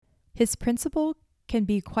His principle can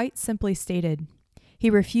be quite simply stated. He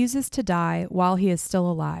refuses to die while he is still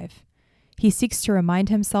alive. He seeks to remind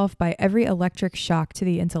himself by every electric shock to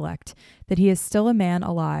the intellect that he is still a man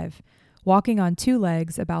alive, walking on two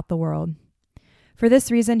legs about the world. For this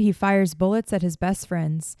reason, he fires bullets at his best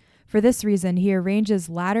friends. For this reason, he arranges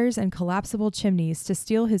ladders and collapsible chimneys to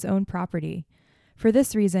steal his own property. For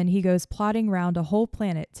this reason, he goes plodding round a whole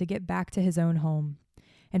planet to get back to his own home.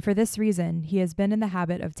 And for this reason, he has been in the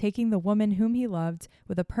habit of taking the woman whom he loved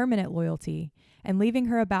with a permanent loyalty and leaving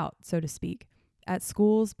her about, so to speak, at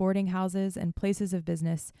schools, boarding houses, and places of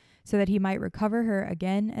business, so that he might recover her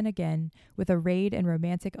again and again with a raid and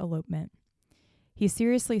romantic elopement. He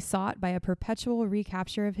seriously sought by a perpetual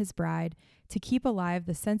recapture of his bride to keep alive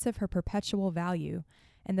the sense of her perpetual value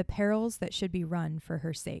and the perils that should be run for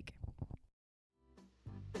her sake.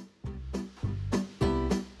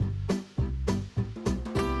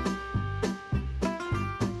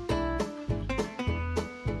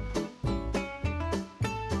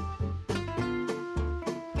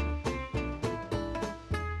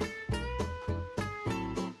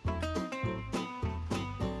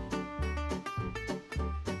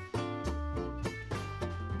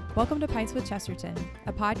 Welcome to Pints with Chesterton,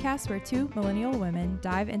 a podcast where two millennial women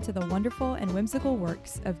dive into the wonderful and whimsical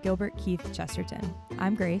works of Gilbert Keith Chesterton.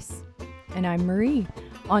 I'm Grace. And I'm Marie.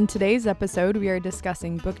 On today's episode, we are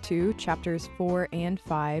discussing Book 2, Chapters 4 and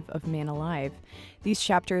 5 of Man Alive. These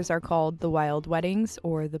chapters are called The Wild Weddings,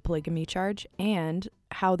 or The Polygamy Charge, and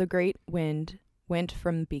How the Great Wind Went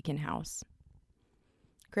from Beacon House.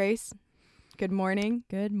 Grace, good morning.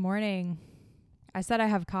 Good morning. I said I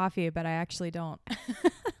have coffee, but I actually don't.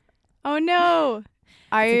 Oh no!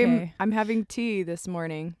 Okay. I'm having tea this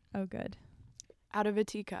morning. Oh, good. Out of a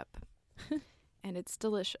teacup. And it's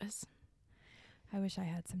delicious. I wish I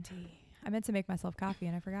had some tea. I meant to make myself coffee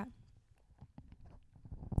and I forgot.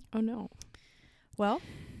 Oh no. Well,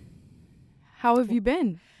 how have you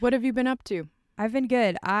been? What have you been up to? I've been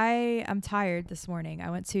good. I am tired this morning. I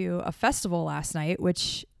went to a festival last night,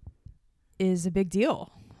 which is a big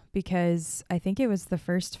deal because I think it was the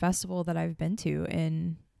first festival that I've been to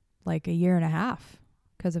in like a year and a half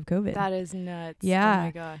because of COVID. That is nuts. Yeah. Oh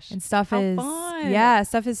my gosh. And stuff How is fun. Yeah,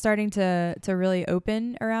 stuff is starting to really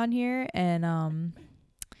open around here, and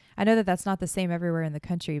I know that that's not the same everywhere in the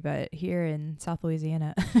country, but here in South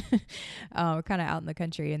Louisiana, we're kind of out in the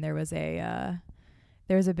country, and there was a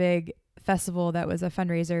big festival that was a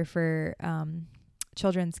fundraiser for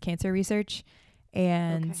children's cancer research,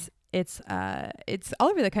 and Okay. it's all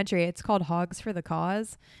over the country. It's called Hogs for the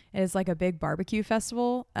Cause. It's like a big barbecue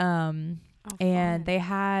festival. And they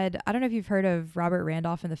had, I don't know if you've heard of Robert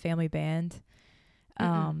Randolph and the Family Band.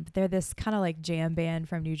 They're this kind of like jam band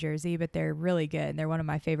from New Jersey, but they're really good. And they're one of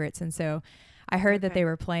my favorites. And so I heard that they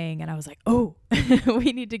were playing and I was like, oh,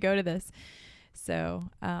 we need to go to this. So,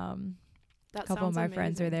 a couple of my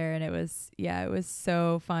friends were there, and it was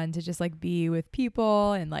so fun to just like be with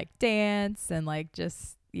people and like dance and like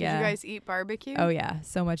just, yeah. Did you guys eat barbecue? Oh yeah,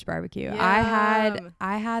 so much barbecue. Yum.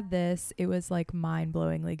 I had this. It was like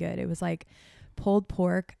mind-blowingly good. It was like pulled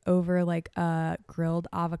pork over like a grilled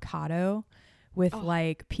avocado with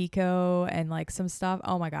like pico and like some stuff.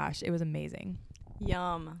 Oh my gosh, it was amazing.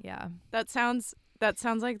 Yum. Yeah. That sounds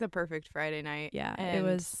like the perfect Friday night. Yeah, and it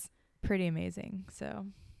was pretty amazing. So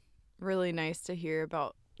really nice to hear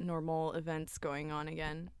about normal events going on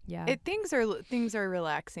again. yeah. Things are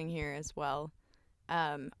relaxing here as well.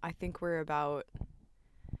 I think we're about,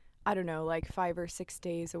 I don't know, like 5 or 6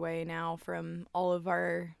 days away now from all of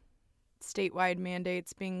our statewide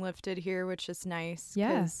mandates being lifted here, which is nice.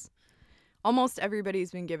 Yeah. 'Cause almost everybody's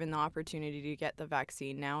been given the opportunity to get the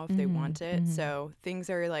vaccine now if they want it. So things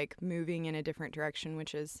are like moving in a different direction,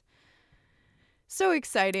 which is so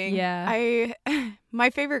exciting. Yeah. My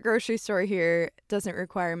favorite grocery store here doesn't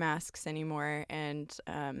require masks anymore. And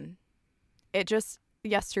it just,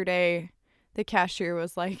 yesterday, the cashier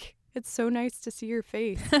was like, "It's so nice to see your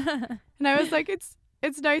face." And I was like, it's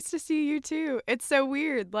nice to see you too. It's so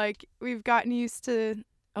weird. Like, we've gotten used to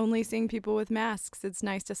only seeing people with masks. It's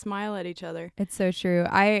nice to smile at each other. It's so true.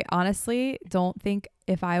 I honestly don't think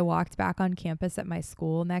if I walked back on campus at my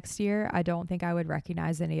school next year, I don't think I would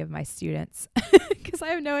recognize any of my students because I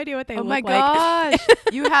have no idea what they look like. Oh my gosh.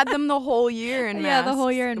 You had them the whole year in masks. Yeah, the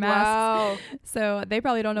whole year in masks. Wow. So they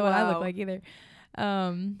probably don't know what I look like either.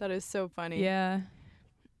 That is so funny. Yeah.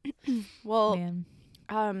 Well, Man.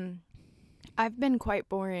 I've been quite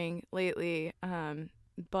boring lately,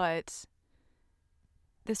 but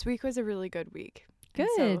this week was a really good week. Good.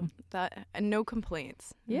 And so and no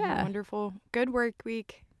complaints. It was a Yeah. wonderful, good work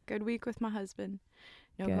week. Good week with my husband.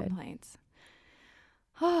 No Good. complaints.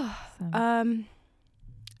 Awesome.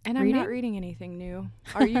 And I'm not reading anything new.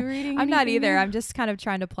 Are you reading? I'm not either. New? I'm just kind of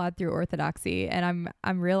trying to plod through orthodoxy, and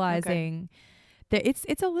I'm realizing that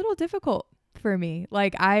it's a little difficult for me.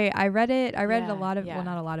 Like I read it a lot of well,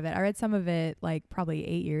 not a lot of it. I read some of it like probably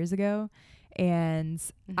 8 years ago, and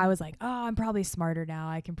I was like, oh, I'm probably smarter now.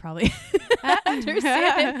 I can probably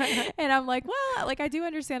understand it. And I'm like, well, like I do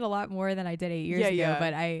understand a lot more than I did 8 years ago,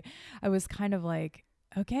 but I was kind of like,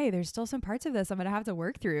 okay, there's still some parts of this I'm gonna have to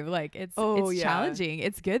work through. Like it's challenging.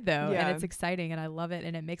 It's good though, and it's exciting, and I love it,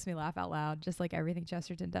 and it makes me laugh out loud, just like everything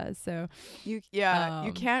Chesterton does. So you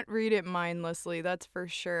can't read it mindlessly. That's for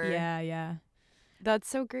sure. Yeah. That's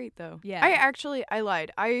so great though. Yeah. I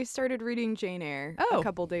lied. I started reading Jane Eyre a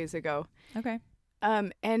couple days ago. Okay.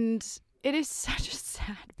 And it is such a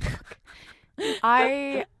sad book.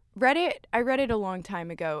 I read it a long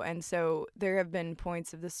time ago, and so there have been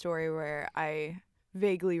points of the story where I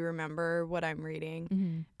vaguely remember what I'm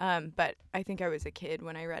reading. But I think I was a kid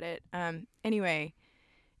when I read it. Anyway,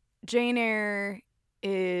 Jane Eyre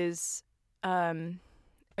is a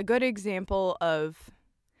good example of,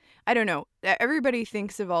 I don't know, everybody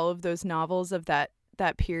thinks of all of those novels of that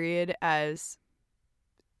period as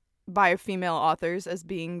by female authors as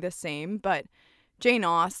being the same, but Jane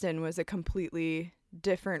Austen was a completely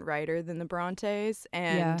different writer than the Brontes,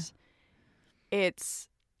 and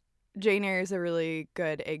Jane Eyre is a really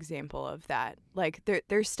good example of that. Like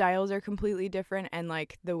their styles are completely different, and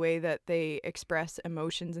like the way that they express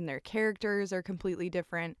emotions in their characters are completely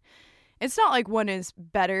different. It's not like one is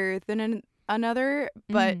better than another,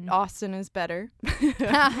 but Austen is better.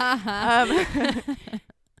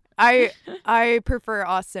 I prefer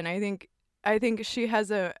Austen. I think she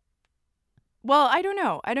has a, well, I don't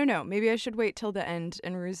know. Maybe I should wait till the end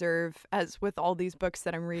and reserve, as with all these books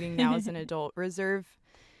that I'm reading now as an adult, reserve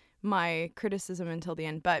my criticism until the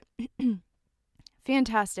end. But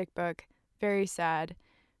fantastic book, very sad,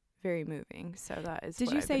 very moving. So that is.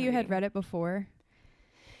 Did you say you had read it before?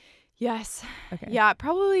 Yes. Okay. Yeah,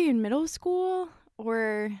 probably in middle school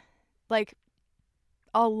or like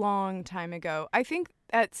a long time ago. I think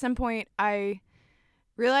at some point I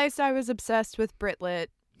realized I was obsessed with Brit Lit.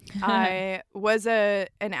 I was an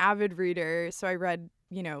avid reader, so I read,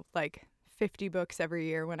 like 50 books every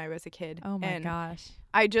year when I was a kid. Oh my gosh.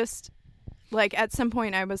 I just, like, at some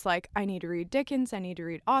point I was like, I need to read Dickens, I need to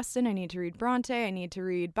read Austen, I need to read Bronte, I need to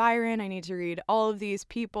read Byron, I need to read all of these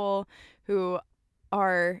people who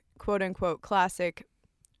are quote unquote classic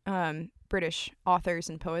British authors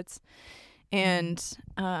and poets. And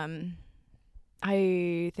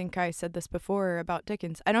I think I said this before about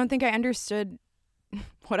Dickens. I don't think I understood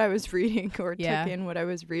what I was reading or took in what I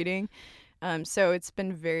was reading. So it's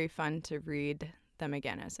been very fun to read them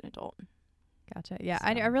again as an adult. Gotcha. Yeah, so.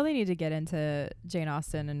 I really need to get into Jane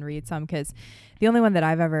Austen and read some, because the only one that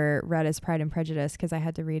I've ever read is Pride and Prejudice, because I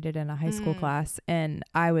had to read it in a high school class, and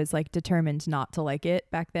I was like determined not to like it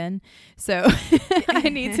back then. So I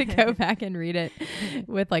need to go back and read it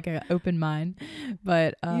with like an open mind.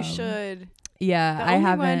 But you should. Yeah, I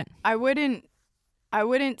haven't. I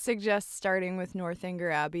wouldn't suggest starting with Northanger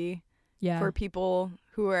Abbey. Yeah. For people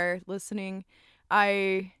who are listening,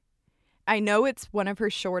 I know it's one of her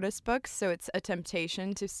shortest books, so it's a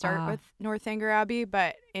temptation to start with Northanger Abbey,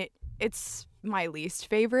 but it's my least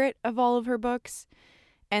favorite of all of her books,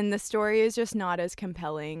 and the story is just not as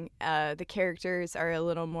compelling. The characters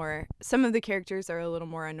are some of the characters are a little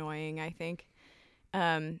more annoying, I think.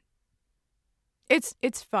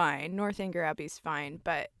 It's fine. Northanger Abbey's fine,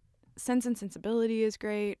 but Sense and Sensibility is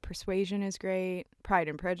great. Persuasion is great. Pride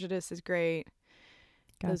and Prejudice is great.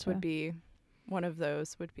 Gotcha. One of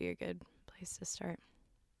those would be a good place to start.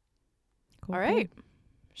 Cool. All right.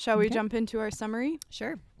 Shall we jump into our summary?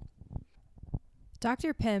 Sure.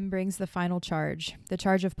 Dr. Pym brings the final charge, the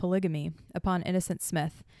charge of polygamy, upon Innocent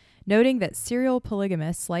Smith, noting that serial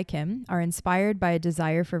polygamists like him are inspired by a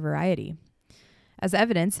desire for variety. As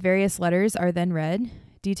evidence, various letters are then read,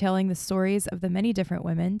 detailing the stories of the many different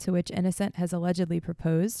women to which Innocent has allegedly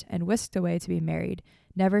proposed and whisked away to be married,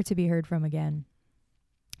 never to be heard from again.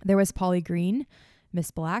 There was Polly Green,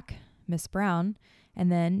 Miss Black, Miss Brown,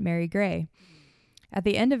 and then Mary Gray. At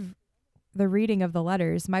the end of the reading of the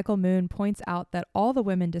letters, Michael Moon points out that all the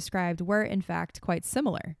women described were, in fact, quite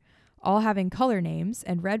similar, all having color names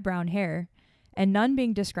and red-brown hair, and none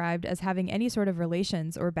being described as having any sort of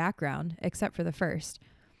relations or background, except for the first.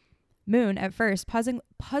 Moon, at first,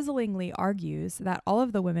 puzzlingly argues that all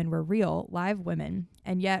of the women were real, live women,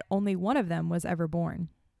 and yet only one of them was ever born.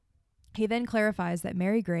 He then clarifies that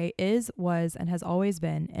Mary Gray was, and has always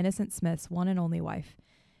been Innocent Smith's one and only wife,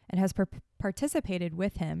 and has participated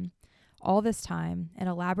with him all this time in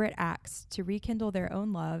elaborate acts to rekindle their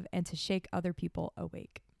own love and to shake other people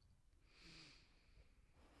awake.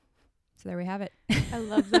 So there we have it. I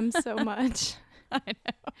love them so much. I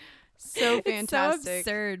know. So It's so fantastic.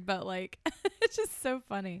 absurd, but like it's just so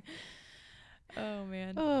funny. Oh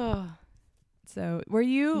man. Oh, So were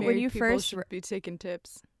you when married you people first should be taking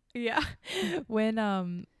tips. yeah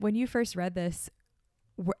when you first read this,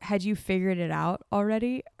 had you figured it out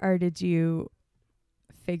already, or did you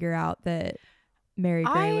figure out that Mary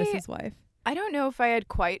Gray was his wife? I don't know if I had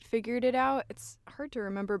quite figured it out. It's hard to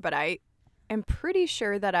remember, but I am pretty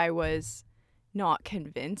sure that I was not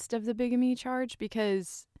convinced of the bigamy charge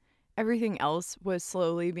because everything else was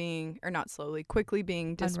quickly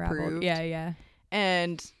being disproved. Unraveled. Yeah.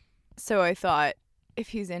 And so I thought, if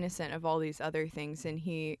he's innocent of all these other things and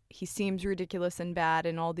he seems ridiculous and bad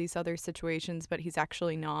in all these other situations, but he's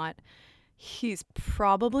actually not, he's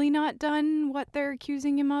probably not done what they're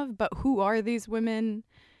accusing him of. But who are these women?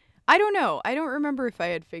 I don't know. I don't remember if I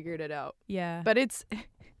had figured it out. Yeah. But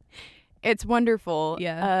it's wonderful.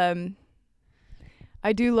 Yeah.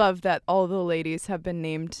 I do love that all the ladies have been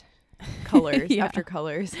named colors after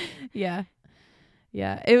colors. Yeah.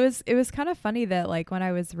 It was kind of funny that like when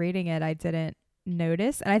I was reading it, I didn't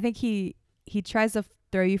notice. And I think he tries to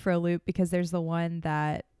throw you for a loop because there's the one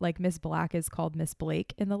that like Miss Black is called Miss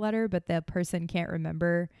Blake in the letter, but the person can't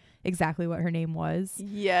remember exactly what her name was.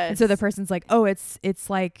 Yes. And so the person's like, oh, it's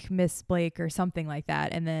like Miss Blake or something like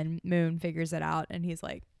that. And then Moon figures it out and he's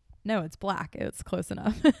like, no, it's Black. It's close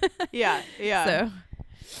enough. Yeah. So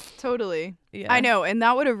totally. yeah. I know. And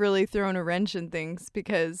that would have really thrown a wrench in things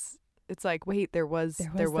because it's like, wait, there was a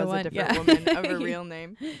different woman of a real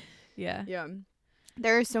name. Yeah. Yeah.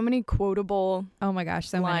 There are so many quotable Oh my gosh,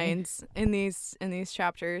 so lines in these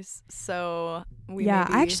chapters. So we yeah,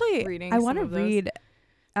 may be actually, reading I some want to of those. read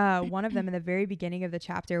one of them in the very beginning of the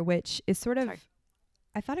chapter, which is sort of, Sorry.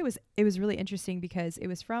 I thought it was really interesting because it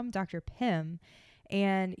was from Dr. Pym,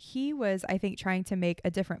 and he was, I think, trying to make a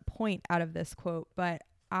different point out of this quote, but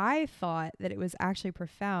I thought that it was actually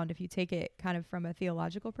profound if you take it kind of from a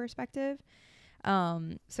theological perspective.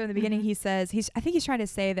 So in the beginning, he says I think he's trying to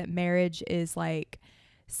say that marriage is like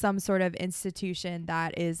some sort of institution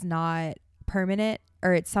that is not permanent,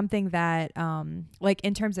 or it's something that like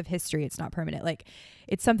in terms of history, it's not permanent. Like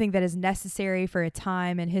it's something that is necessary for a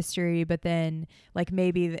time in history, but then like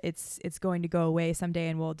maybe it's going to go away someday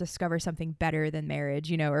and we'll discover something better than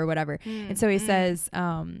marriage, or whatever. And so he says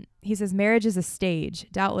marriage is a stage,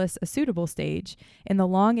 doubtless a suitable stage, in the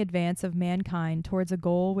long advance of mankind towards a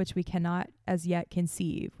goal which we cannot as yet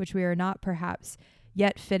conceive, which we are not perhaps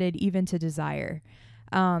yet fitted even to desire.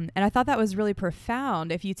 And I thought that was really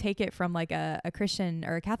profound if you take it from like a Christian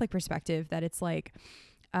or a Catholic perspective, that it's like,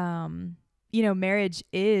 marriage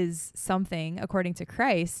is something, according to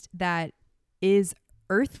Christ, that is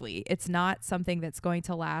earthly. It's not something that's going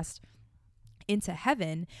to last into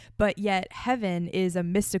heaven, but yet heaven is a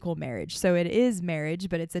mystical marriage. So it is marriage,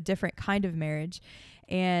 but it's a different kind of marriage.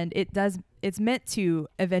 And it's meant to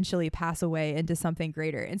eventually pass away into something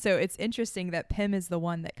greater. And so it's interesting that Pym is the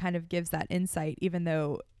one that kind of gives that insight, even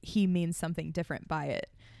though he means something different by it,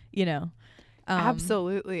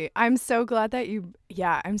 Absolutely. I'm so glad that you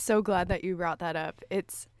brought that up.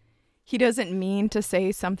 He doesn't mean to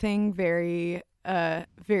say something very,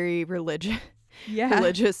 very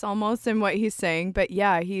religious almost in what he's saying. But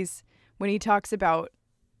yeah, when he talks about,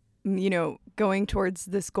 going towards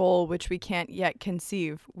this goal, which we can't yet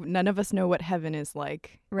conceive. None of us know what heaven is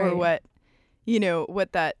like, or what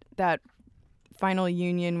that final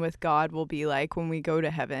union with God will be like when we go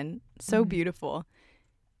to heaven. So beautiful.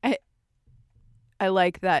 I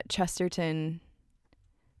like that Chesterton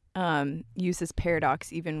uses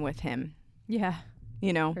paradox even with him. Yeah.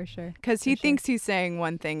 For sure. Because he thinks he's saying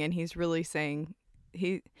one thing and he's really saying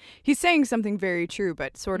he's saying something very true,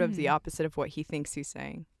 but sort of the opposite of what he thinks he's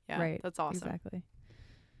saying. Yeah, right. That's awesome. Exactly.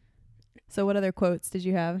 So what other quotes did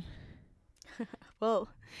you have? Well,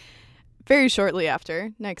 very shortly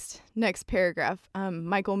after, next paragraph,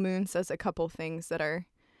 Michael Moon says a couple things that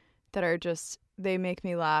are just, they make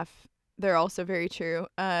me laugh. They're also very true.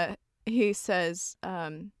 He says,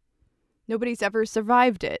 nobody's ever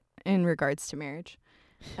survived it in regards to marriage.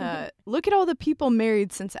 Look at all the people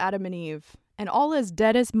married since Adam and Eve, and all as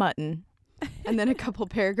dead as mutton. And then a couple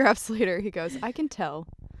paragraphs later, he goes, I can tell.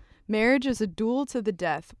 Marriage is a duel to the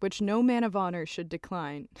death, which no man of honor should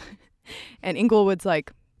decline. And Inglewood's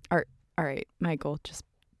like, all right, Michael, just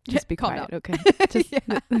be quiet, okay? Just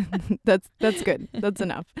that's good. That's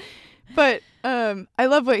enough. But I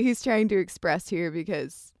love what he's trying to express here,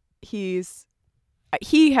 because he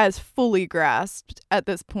has fully grasped at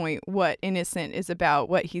this point what Innocent is about,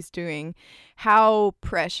 what he's doing, how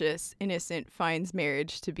precious Innocent finds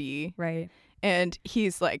marriage to be. Right. And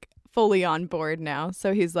he's like fully on board now.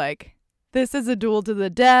 So he's like, this is a duel to the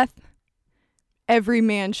death. Every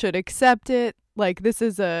man should accept it. Like, this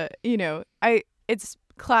is it's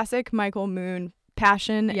classic Michael Moon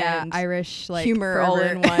passion and Irish like humor fervor. all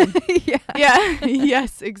in one. Yeah.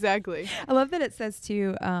 Yes, exactly. I love that it says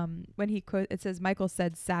too, when he it says Michael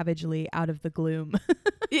said savagely out of the gloom.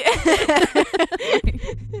 Yeah.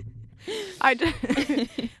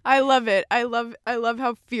 I love it. I love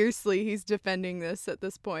how fiercely he's defending this at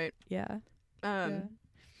this point. Yeah.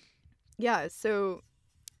 So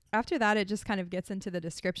after that, it just kind of gets into the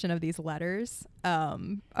description of these letters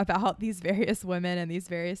about these various women and these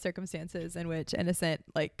various circumstances in which Innocent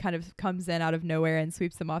like kind of comes in out of nowhere and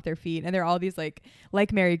sweeps them off their feet. And they're all these like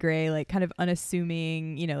Mary Gray, like kind of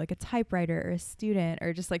unassuming, you know, like a typewriter or a student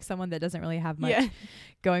or just like someone that doesn't really have much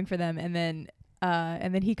going for them. And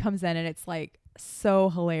then he comes in and it's like so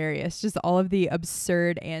hilarious, just all of the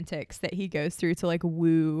absurd antics that he goes through to like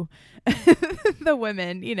woo the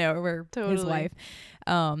women, you know, or his wife.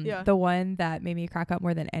 The one that made me crack up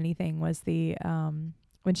more than anything was the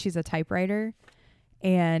when she's a typewriter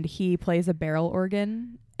and he plays a barrel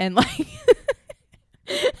organ and like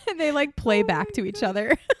and they like play back to each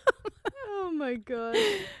other. Oh my god.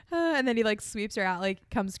 And then he like sweeps her out, like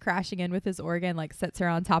comes crashing in with his organ, like sets her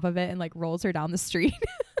on top of it and like rolls her down the street.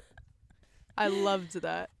 I loved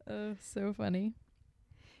that. Oh, so funny.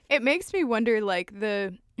 It makes me wonder, like,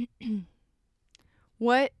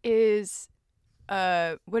 what is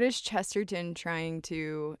Chesterton trying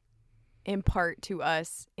to impart to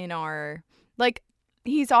us in our, like,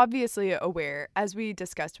 he's obviously aware, as we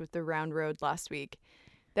discussed with the Round Road last week,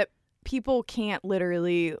 that people can't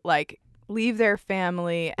literally, like, leave their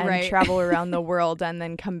family and travel around the world and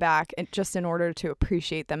then come back just in order to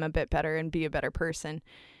appreciate them a bit better and be a better person.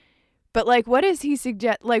 But, like, what does he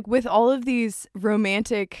suggest, like, with all of these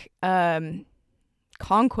romantic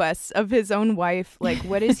conquests of his own wife, like,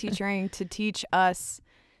 what is he trying to teach us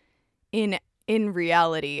in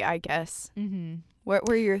reality, I guess? Mm-hmm. What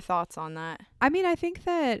were your thoughts on that? I mean, I think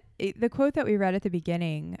that the quote that we read at the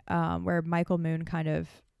beginning, where Michael Moon kind of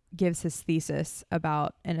gives his thesis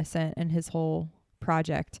about Innocent and his whole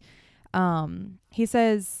project, he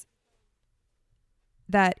says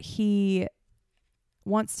that he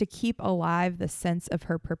wants to keep alive the sense of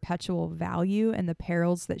her perpetual value and the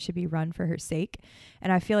perils that should be run for her sake.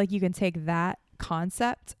 And I feel like you can take that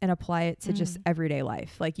concept and apply it to just everyday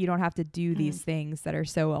life. Like, you don't have to do these things that are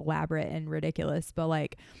so elaborate and ridiculous, but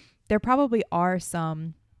like there probably are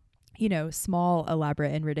some, you know, small,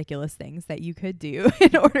 elaborate and ridiculous things that you could do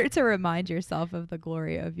in order to remind yourself of the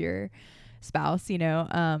glory of your spouse, you know,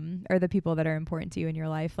 or the people that are important to you in your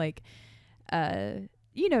life. Like,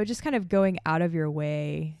 you know, just kind of going out of your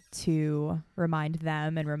way to remind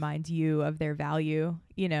them and remind you of their value,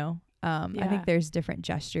 you know. I think there's different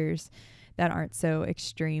gestures that aren't so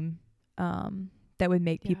extreme, that would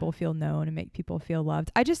make people feel known and make people feel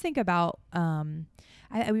loved. I just think about,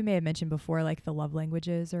 we may have mentioned before, like the love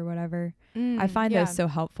languages or whatever. I find those so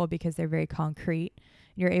helpful because they're very concrete.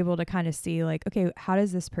 You're able to kind of see like, okay, how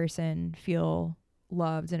does this person feel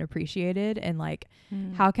loved and appreciated, and like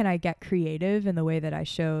how can I get creative in the way that I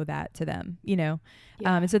show that to them, you know?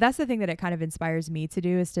 And so that's the thing that it kind of inspires me to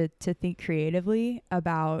do, is to think creatively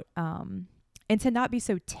about and to not be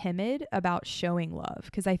so timid about showing love,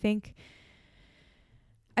 because I think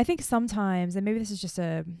sometimes, and maybe this is just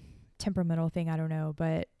a temperamental thing, I don't know,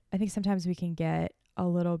 but I think sometimes we can get a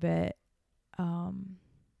little bit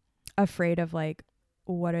afraid of like,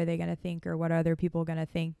 what are they going to think, or what are other people going to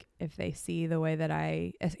think if they see the way that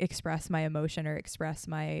I express my emotion or express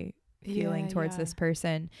my feeling towards this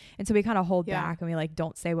person. And so we kind of hold back and we like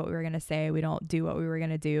don't say what we were going to say. We don't do what we were going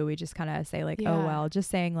to do. We just kind of say like, oh, well, just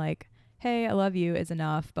saying like, hey, I love you is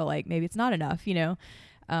enough, but like maybe it's not enough, you know?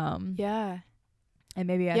 And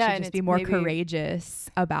maybe I should just be more courageous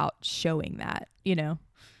about showing that, you know?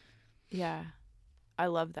 Yeah. I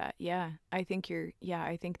love that. Yeah. I think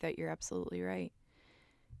that you're absolutely right.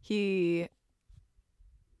 And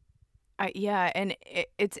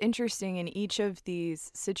it's interesting, in each of these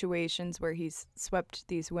situations where he's swept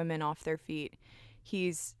these women off their feet,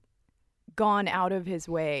 he's gone out of his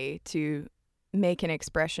way to make an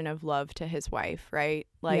expression of love to his wife, right?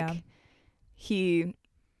 Like, he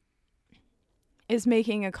is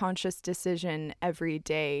making a conscious decision every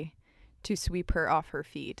day to sweep her off her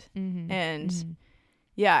feet. And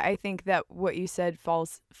I think that what you said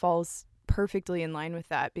falls perfectly in line with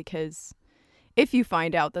that, because if you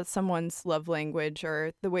find out that someone's love language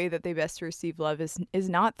or the way that they best receive love is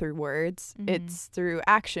not through words, it's through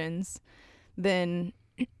actions, then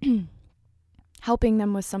helping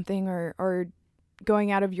them with something, or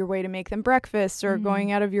going out of your way to make them breakfast, or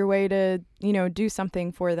going out of your way to, you know, do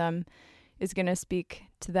something for them, is going to speak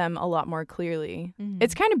to them a lot more clearly. Mhm.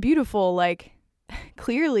 It's kind of beautiful, like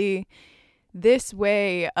clearly this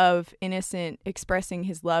way of Innocent expressing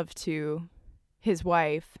his love to his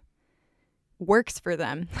wife works for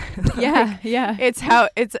them. Yeah, yeah.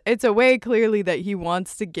 It's a way clearly that he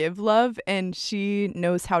wants to give love, and she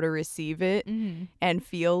knows how to receive it Mhm. and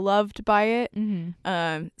feel loved by it.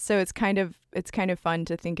 Mhm. So it's kind of fun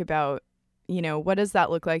to think about, you know, what does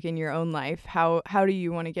that look like in your own life? How do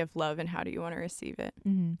you want to give love, and how do you want to receive it?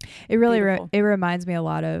 Mhm. It really Beautiful. it reminds me a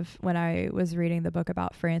lot of when I was reading the book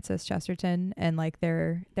about Francis Chesterton and like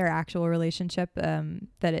their actual relationship.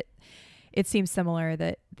 That it seems similar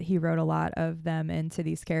that he wrote a lot of them into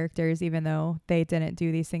these characters, even though they didn't do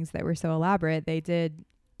these things that were so elaborate. They did,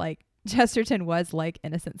 like, Chesterton was like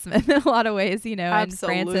Innocent Smith in a lot of ways, you know, and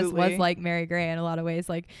Frances was Absolutely. like Mary Gray in a lot of ways,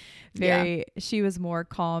 like she was more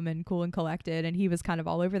calm and cool and collected, and he was kind of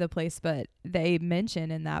all over the place. But they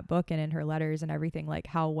mention in that book and in her letters and everything, like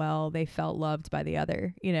how well they felt loved by the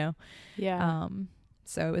other, you know. Yeah.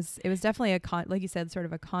 So it was definitely like you said, sort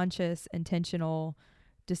of a conscious, intentional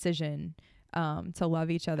decision to love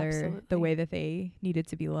each other the Absolutely. way that they needed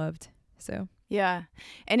to be loved. So Yeah.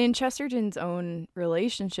 And in Chesterton's own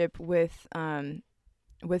relationship with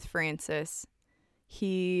Frances,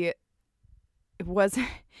 he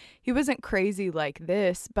wasn't crazy like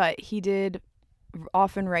this, but he did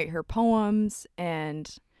often write her poems,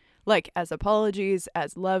 and like as apologies,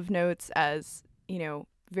 as love notes, as, you know,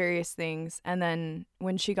 various things. And then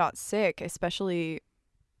when she got sick, especially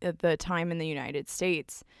at the time in the United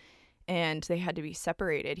States, and they had to be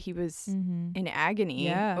separated, he was in agony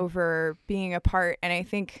Yeah. over being apart. And I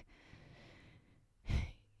think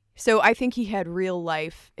he had real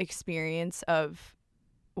life experience of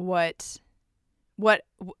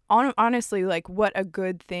honestly, like, what a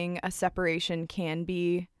good thing a separation can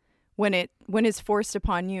be when it's forced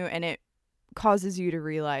upon you, and it causes you to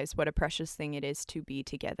realize what a precious thing it is to be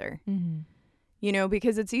together. You know,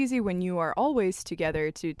 because it's easy when you are always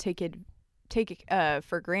together to take it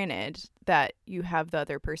for granted that you have the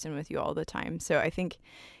other person with you all the time. So I think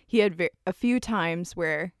he had a few times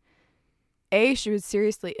where A, she was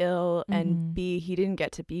seriously ill, and B, he didn't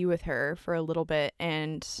get to be with her for a little bit,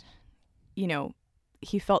 and, you know,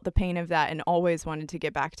 he felt the pain of that and always wanted to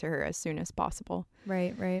get back to her as soon as possible.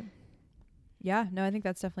 Right. Yeah, no, I think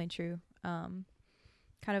that's definitely true. Kind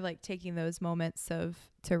of like taking those moments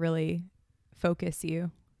to really focus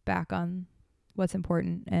you back on what's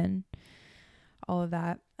important and all of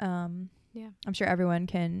that. Yeah. I'm sure everyone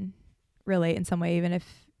can relate in some way, even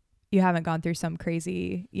if you haven't gone through some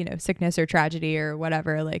crazy, you know, sickness or tragedy or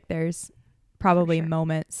whatever. Like, there's probably sure.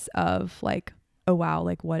 moments of like, oh wow,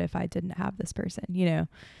 like what if I didn't have this person, you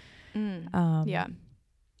know? Yeah.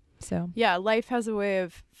 So yeah, life has a way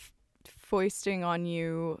of foisting on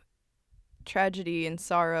you tragedy and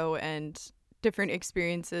sorrow and different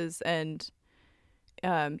experiences, and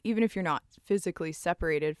even if you're not physically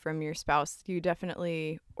separated from your spouse, you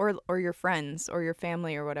definitely, or your friends or your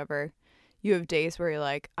family or whatever, you have days where you're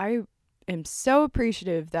like, I am so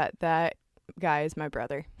appreciative that guy is my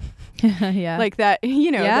brother. yeah. Like that, you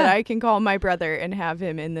know, that I can call my brother and have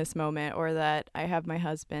him in this moment, or that I have my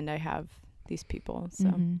husband, I have these people.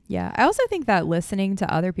 So yeah, I also think that listening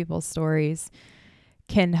to other people's stories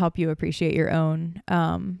can help you appreciate your own,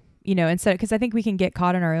 you know, instead, because I think we can get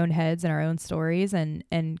caught in our own heads and our own stories and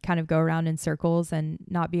kind of go around in circles and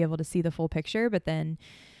not be able to see the full picture. But then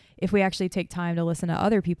if we actually take time to listen to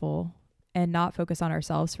other people and not focus on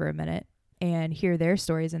ourselves for a minute and hear their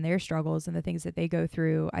stories and their struggles and the things that they go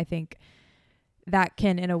through, I think that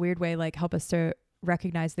can, in a weird way, like help us to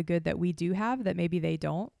recognize the good that we do have that maybe they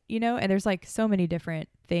don't, you know. And there's like so many different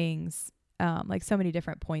things, like so many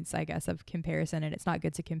different points, I guess, of comparison. And it's not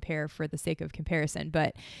good to compare for the sake of comparison,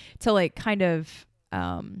 but to like kind of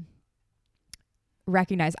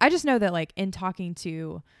recognize. I just know that like in talking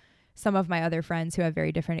to some of my other friends who have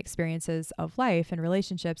very different experiences of life and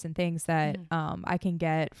relationships and things that I can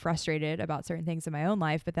get frustrated about certain things in my own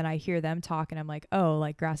life, but then I hear them talk and I'm like, oh,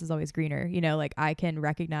 like grass is always greener, you know, like I can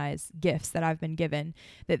recognize gifts that I've been given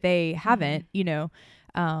that they haven't, you know.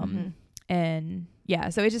 And yeah,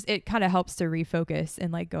 so it kind of helps to refocus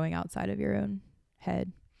and like going outside of your own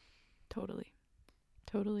head. Totally.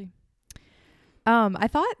 I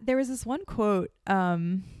thought there was this one quote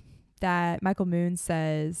that Michael Moon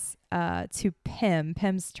says to Pym.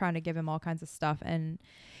 Pym's trying to give him all kinds of stuff. And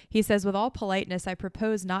he says, with all politeness, I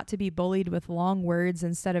propose not to be bullied with long words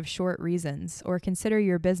instead of short reasons, or consider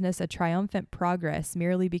your business a triumphant progress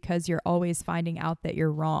merely because you're always finding out that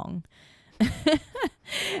you're wrong.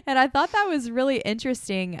 And I thought that was really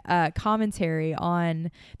interesting commentary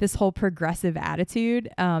on this whole progressive attitude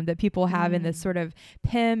that people have in this sort of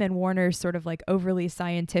Pym and Warner's sort of like overly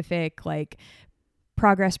scientific, like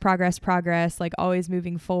progress, like always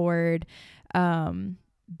moving forward.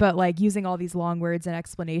 But like using all these long words and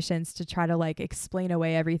explanations to try to like explain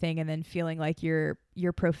away everything, and then feeling like you're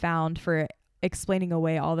profound for explaining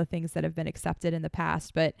away all the things that have been accepted in the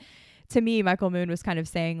past. But to me, Michael Moon was kind of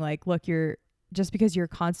saying like, look, just because you're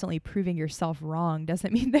constantly proving yourself wrong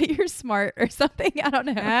doesn't mean that you're smart or something. I don't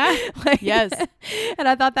know. Like, yes. And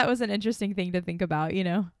I thought that was an interesting thing to think about, you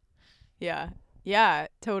know? Yeah,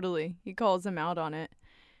 totally. He calls him out on it.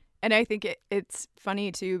 And I think it's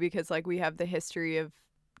funny too, because like we have the history of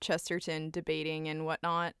Chesterton debating and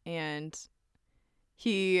whatnot, and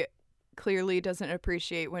he clearly doesn't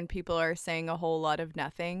appreciate when people are saying a whole lot of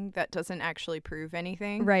nothing that doesn't actually prove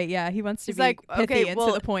anything. Right, yeah. He wants to He's be like, pithy okay, and well,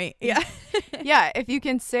 to the point. Yeah. Yeah, if you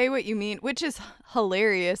can say what you mean, which is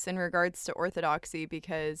hilarious in regards to orthodoxy,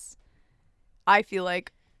 because I feel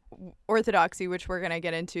like orthodoxy, which we're going to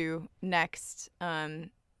get into next on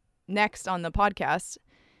the podcast,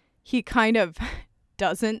 he kind of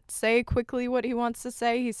doesn't say quickly what he wants to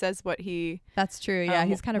say. He says what he That's true. Yeah,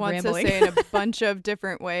 he's kind of wants rambling. to say in a bunch of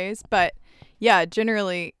different ways. But yeah,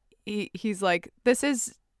 generally he's like, this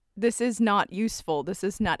is not useful. This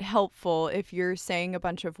is not helpful if you're saying a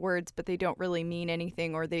bunch of words, but they don't really mean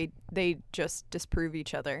anything, or they just disprove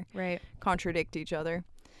each other, Right. contradict each other.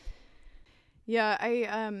 Yeah,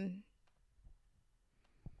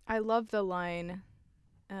 I love the line,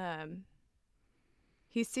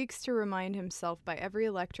 he seeks to remind himself by every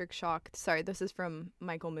electric shock. Sorry, this is from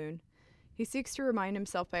Michael Moon. He seeks to remind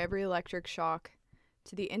himself by every electric shock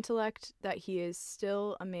to the intellect that he is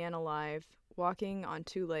still a man alive, walking on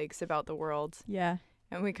two legs about the world. Yeah.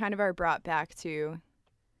 And we kind of are brought back to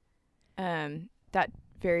that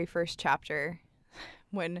very first chapter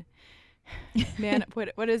when man,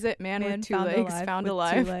 what is it? Man with two legs found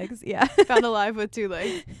alive. 2 legs. Yeah. Found alive with 2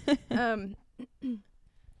 legs.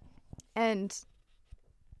 And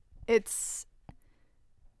it's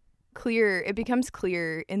clear. It becomes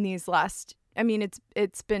clear in these last. I mean,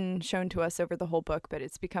 it's been shown to us over the whole book, but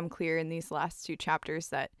it's become clear in these last 2 chapters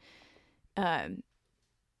that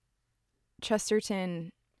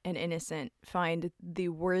Chesterton and Innocent find the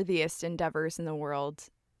worthiest endeavors in the world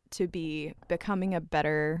to be becoming a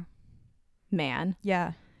better man.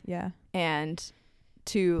 Yeah. And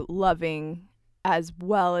to loving as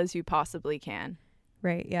well as you possibly can.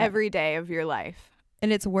 Right. Yeah. Every day of your life.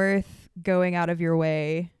 And it's worth going out of your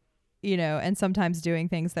way, you know, and sometimes doing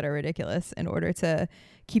things that are ridiculous in order to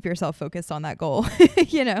keep yourself focused on that goal,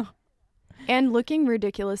 you know. And looking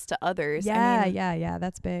ridiculous to others. Yeah, I mean, yeah,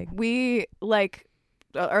 that's big. We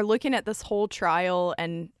are looking at this whole trial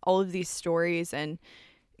and all of these stories, and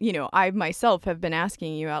you know, I myself have been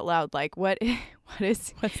asking you out loud, like, what's the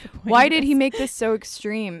point? Why did he make this so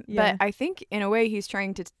extreme? Yeah. But I think in a way he's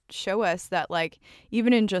trying to show us that, like,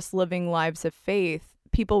 even in just living lives of faith,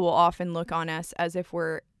 people will often look on us as if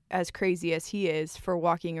we're as crazy as he is for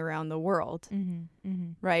walking around the world.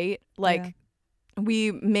 Right? Like,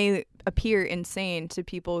 we may appear insane to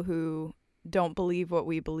people who don't believe what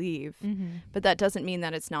we believe, but that doesn't mean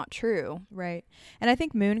that it's not true. Right. And I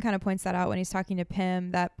think Moon kind of points that out when he's talking to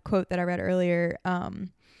Pym, that quote that I read earlier.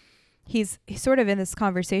 He's sort of in this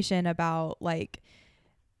conversation about, like,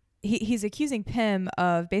 he's accusing Pym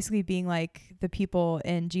of basically being like the people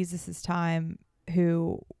in Jesus's time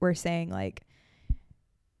who were saying, like,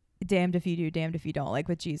 damned if you do, damned if you don't, like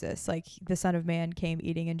with Jesus, like the Son of Man came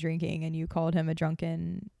eating and drinking and you called him a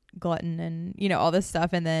drunken glutton and, you know, all this stuff.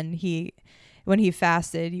 And then when he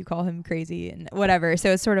fasted, you call him crazy and whatever.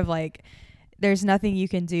 So it's sort of like, there's nothing you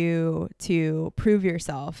can do to prove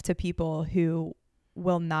yourself to people who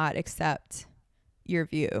will not accept your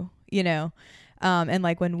view, you know? And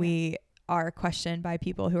like when we are questioned by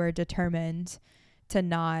people who are determined to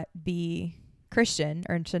not be Christian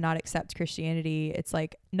or to not accept Christianity, it's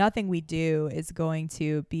like nothing we do is going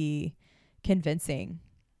to be convincing,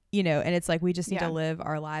 you know? And it's like, we just need to live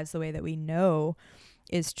our lives the way that we know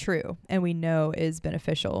is true and we know is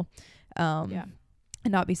beneficial. And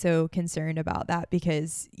not be so concerned about that,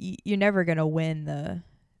 because you're never going to win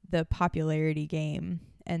the popularity game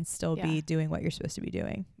and still be doing what you're supposed to be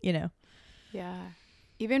doing, you know? Yeah.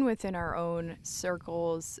 Even within our own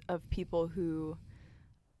circles of people who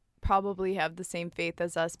probably have the same faith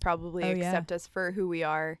as us, probably accept us for who we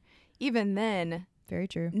are, even then, very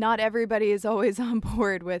true, not everybody is always on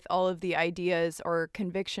board with all of the ideas or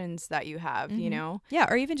convictions that you have, you know? Yeah.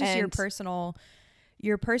 Or even just your personal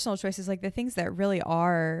choices, like the things that really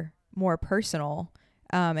are more personal.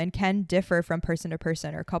 and can differ from person to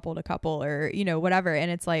person or couple to couple or, you know, whatever.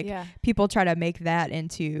 And it's like people try to make that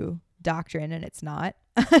into doctrine and it's not,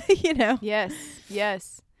 you know? Yes.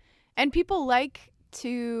 Yes. And people like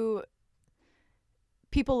to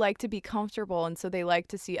be comfortable, and so they like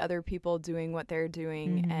to see other people doing what they're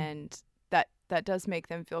doing, and that does make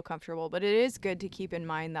them feel comfortable. But it is good to keep in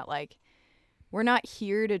mind that, like, we're not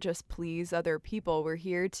here to just please other people. We're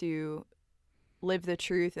here to live the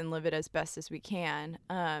truth and live it as best as we can.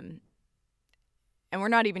 And we're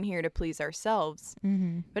not even here to please ourselves.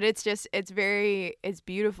 But it's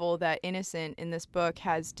beautiful that Innocent in this book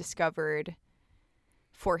has discovered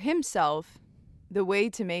for himself the way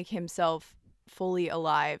to make himself fully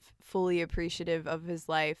alive, fully appreciative of his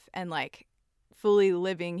life, and like fully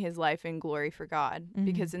living his life in glory for God.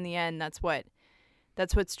 Because in the end, that's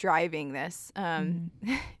what's driving this. And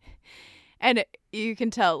you can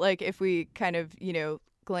tell, like, if we kind of, you know,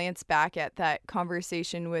 glance back at that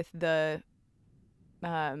conversation with the,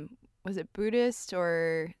 was it Buddhist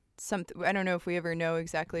or something? I don't know if we ever know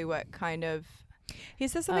exactly what kind of. He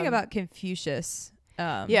says something about Confucius.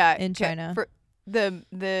 In China. For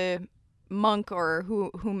the monk or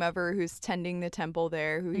whomever who's tending the temple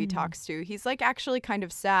there, who he talks to, he's like actually kind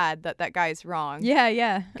of sad that guy's wrong.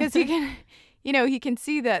 Yeah. Because he can, you know, he can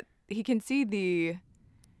see the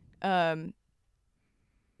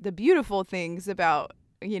beautiful things about,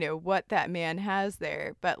 you know, what that man has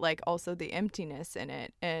there, but like also the emptiness in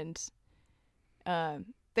it. And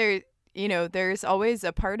there, you know, there's always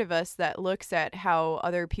a part of us that looks at how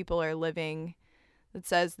other people are living that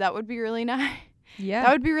says that would be really nice. Yeah.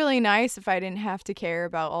 That would be really nice if I didn't have to care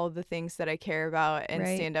about all the things that I care about and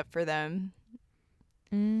stand up for them.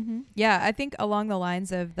 Yeah, I think along the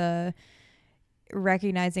lines of the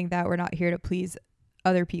recognizing that we're not here to please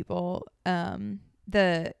other people,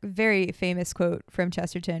 the very famous quote from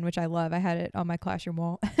Chesterton, which I love, I had it on my classroom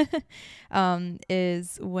wall,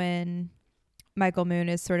 is when Michael Moon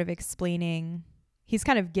is sort of explaining, he's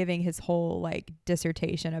kind of giving his whole like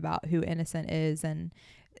dissertation about who Innocent is, and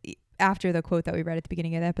after the quote that we read at the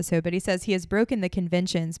beginning of the episode, but he says he has broken the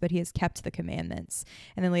conventions, but he has kept the commandments.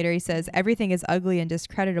 And then later he says, everything is ugly and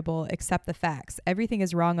discreditable except the facts. Everything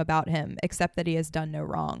is wrong about him except that he has done no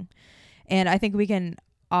wrong. And I think we can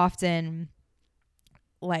often,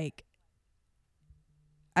 like,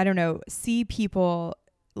 I don't know, see people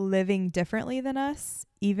living differently than us,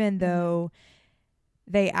 even though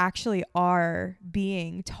they actually are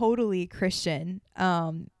being totally Christian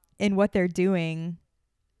in what they're doing,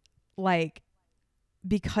 like,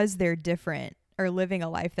 because they're different or living a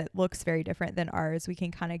life that looks very different than ours. We can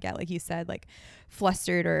kind of get, like you said, like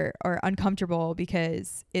flustered or uncomfortable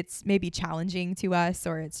because it's maybe challenging to us,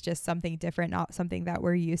 or it's just something different, not something that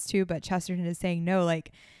we're used to. But Chesterton is saying, no,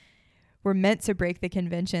 like, we're meant to break the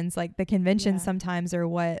conventions. Like, the conventions sometimes are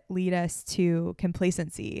what lead us to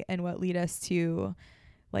complacency and what lead us to,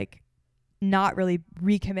 like, not really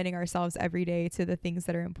recommitting ourselves every day to the things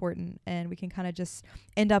that are important. And we can kind of just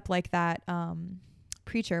end up like that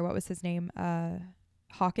preacher, what was his name?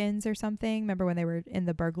 Hawkins or something. Remember when they were in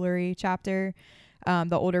the burglary chapter?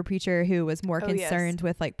 The older preacher who was more concerned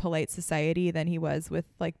with like polite society than he was with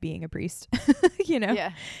like being a priest, you know?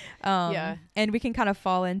 Yeah. And we can kind of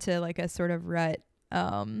fall into like a sort of rut.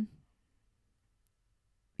 And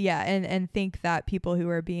think that people who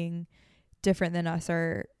are being different than us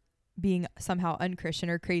are being somehow unchristian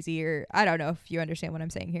or crazy, or I don't know if you understand what I'm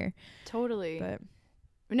saying here. Totally. But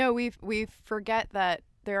no, we forget that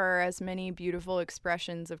there are as many beautiful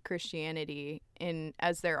expressions of Christianity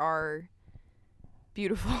as there are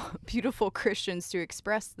beautiful Christians to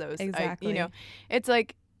express those. Exactly. You know, it's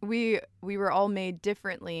like we were all made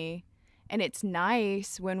differently, and it's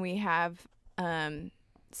nice when we have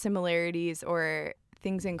similarities or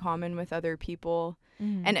things in common with other people.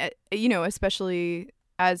 And you know, especially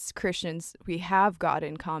as Christians, we have God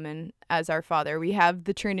in common as our Father. We have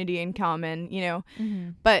the Trinity in common, you know.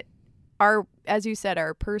 But as you said,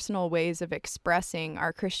 our personal ways of expressing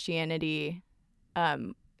our Christianity,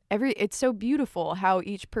 it's so beautiful how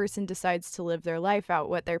each person decides to live their life out,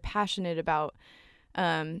 what they're passionate about,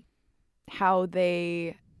 how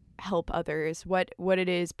they help others, what it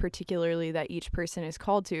is particularly that each person is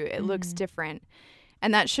called to. It looks different.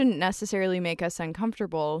 And that shouldn't necessarily make us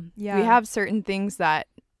uncomfortable. Yeah. We have certain things that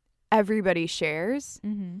everybody shares.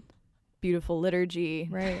 Beautiful liturgy.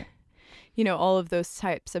 Right. You know, all of those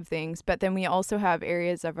types of things. But then we also have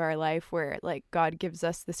areas of our life where, like, God gives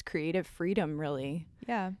us this creative freedom, really.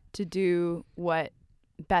 Yeah. To do what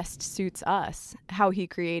best suits us, how he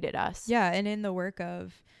created us. Yeah. And in the work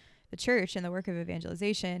of the church and the work of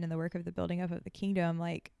evangelization and the work of the building up of the kingdom,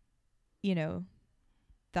 like, you know,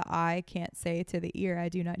 the eye can't say to the ear, I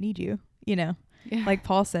do not need you, you know, Yeah. like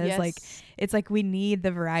Paul says, Yes. like, it's like we need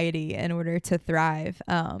the variety in order to thrive.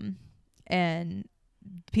 And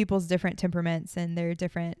people's different temperaments and their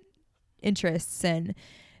different interests and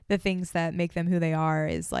the things that make them who they are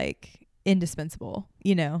is like indispensable,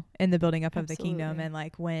 you know, in the building up of the kingdom. Absolutely. And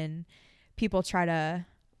like when people try to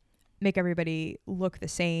make everybody look the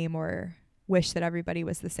same or wish that everybody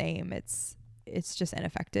was the same, it's just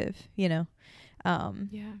ineffective, you know.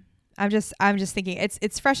 Yeah. I'm just thinking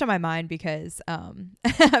it's fresh on my mind because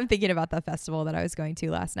I'm thinking about the festival that I was going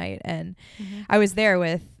to last night, and Mm-hmm. I was there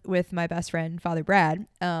with my best friend, Father Brad,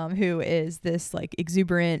 who is this like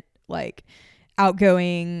exuberant, like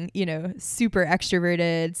outgoing, you know, super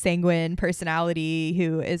extroverted, sanguine personality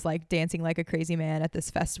who is like dancing like a crazy man at this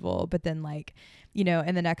festival, but then like, you know,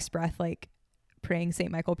 in the next breath, like praying St.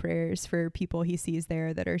 Michael prayers for people he sees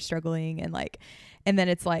there that are struggling. And like, and then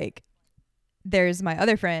it's like, there's my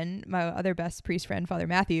other friend, my other best priest friend, Father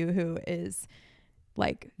Matthew, who is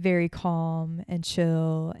like very calm and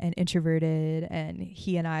chill and introverted, and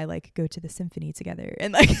he and I like go to the symphony together,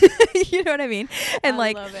 and like you know what I mean, and I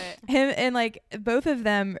like love it. him, and like both of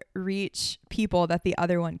them reach people that the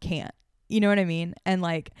other one can't, you know what I mean, and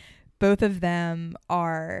like both of them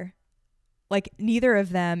are like, neither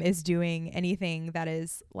of them is doing anything that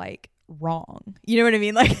is like wrong, you know what I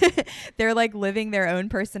mean, like they're like living their own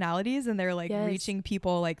personalities, and they're like Yes. reaching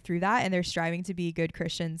people like through that, and they're striving to be good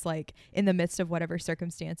Christians like in the midst of whatever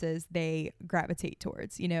circumstances they gravitate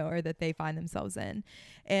towards, you know, or that they find themselves in.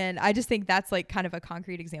 And I just think that's like kind of a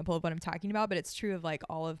concrete example of what I'm talking about, but it's true of like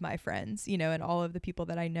all of my friends, you know, and all of the people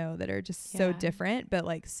that I know that are just so Yeah. different but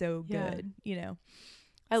like so Yeah. good, you know.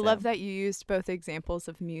 I So. love that you used both examples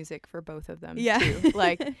of music for both of them. Yeah. Too.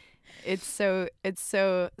 Like it's so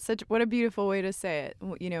such what a beautiful way to say it.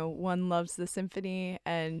 You know, one loves the symphony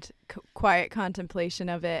and quiet contemplation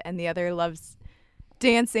of it, and the other loves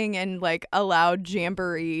dancing and like a loud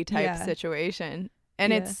jamboree type Yeah. situation.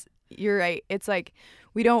 And Yeah. you're right. It's like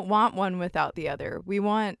we don't want one without the other. We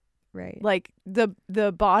want Right. like the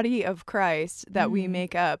body of Christ that we Mhm.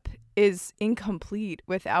 make up is incomplete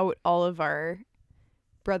without all of our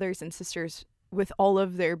brothers and sisters with all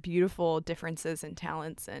of their beautiful differences and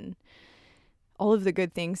talents and all of the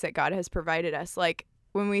good things that God has provided us. Like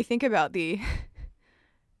when we think about the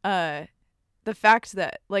fact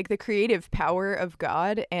that like the creative power of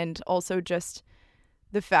God, and also just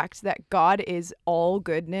the fact that God is all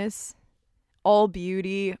goodness, all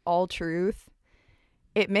beauty, all truth,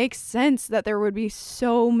 it makes sense that there would be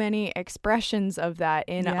so many expressions of that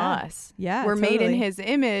in Yeah. us. Yeah, We're made in totally. his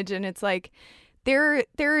image, and it's like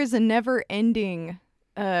there is a never-ending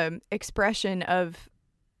expression of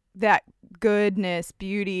that goodness,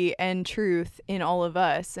 beauty, and truth in all of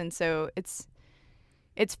us. And so it's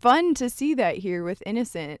fun to see that here with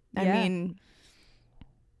Innocent. I Yeah. mean,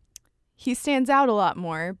 he stands out a lot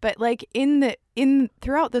more, but like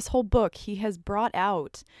throughout this whole book, he has brought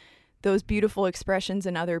out those beautiful expressions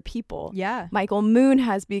in other people. Yeah. Michael Moon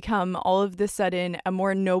has become all of the sudden a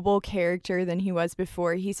more noble character than he was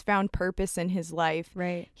before. He's found purpose in his life.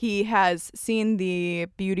 Right. He has seen the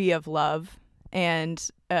beauty of love, and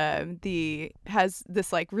has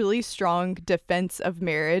this like really strong defense of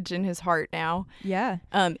marriage in his heart now. Yeah.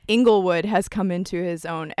 Inglewood has come into his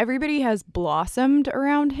own. Everybody has blossomed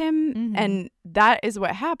around him, Mhm. and that is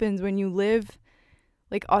what happens when you live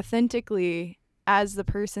like authentically as the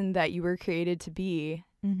person that you were created to be.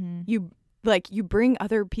 Mm-hmm. You bring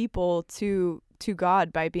other people to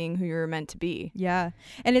God by being who you're meant to be. Yeah.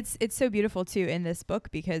 And it's so beautiful too in this book,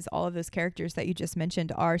 because all of those characters that you just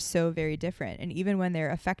mentioned are so very different. And even when they're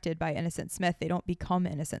affected by Innocent Smith, they don't become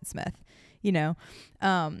Innocent Smith, you know?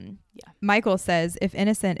 Michael says, if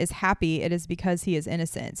Innocent is happy, it is because he is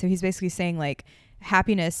innocent. So he's basically saying like,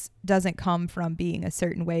 happiness doesn't come from being a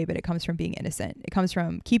certain way, but it comes from being innocent. It comes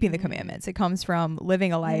from keeping the commandments. It comes from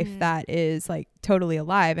living a life that is like totally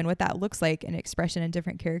alive. And what that looks like in expression in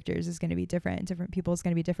different characters is going to be different. And different people is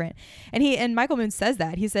going to be different. And Michael Moon says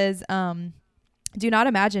that. He says, do not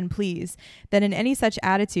imagine, please, that any such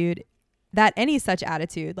attitude,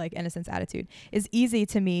 like Innocent's attitude, is easy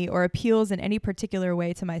to me or appeals in any particular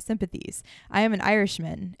way to my sympathies. I am an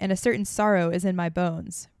Irishman, and a certain sorrow is in my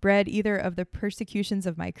bones, bred either of the persecutions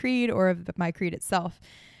of my creed or of my creed itself.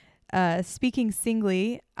 Speaking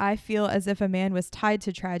singly, I feel as if a man was tied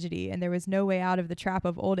to tragedy, and there was no way out of the trap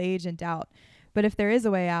of old age and doubt. But if there is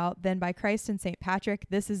a way out, then by Christ and St. Patrick,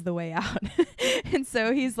 this is the way out. And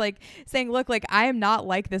so he's like saying, look, like I am not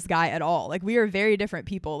like this guy at all. Like we are very different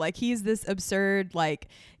people. Like he's this absurd, like,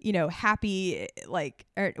 you know, happy, like,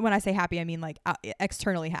 or when I say happy, I mean like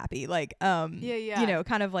externally happy, like, you know,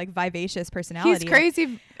 kind of like vivacious personality. He's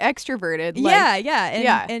crazy extroverted. Like,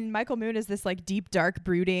 And Michael Moon is this like deep, dark,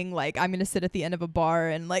 brooding, like I'm going to sit at the end of a bar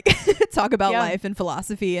and like talk about life and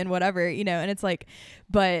philosophy and whatever, you know, and it's like,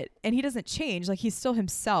 and he doesn't change. Like he's still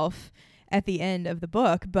himself at the end of the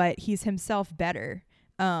book, but he's himself better.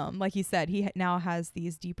 Like you said, he now has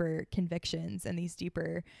these deeper convictions and these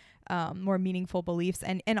deeper, more meaningful beliefs.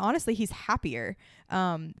 And honestly, he's happier.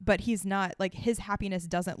 But he's not like, his happiness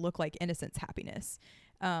doesn't look like Innocent's happiness.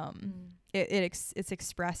 It's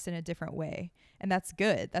expressed in a different way, and that's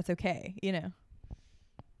good. That's okay. You know?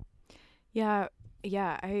 Yeah.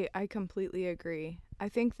 I completely agree. I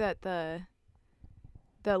think that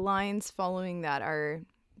the lines following that are,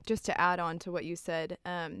 just to add on to what you said,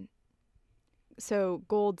 so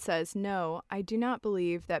Gold says, "No, I do not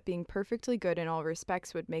believe that being perfectly good in all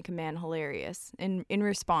respects would make a man hilarious," in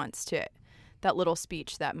response to that little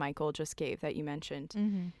speech that Michael just gave that you mentioned.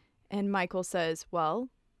 Mm-hmm. And Michael says, "Well,"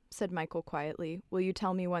 said Michael quietly, "will you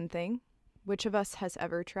tell me one thing? Which of us has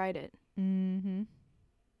ever tried it?" Mm-hmm.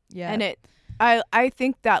 Yeah. And I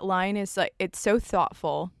think that line is like, it's so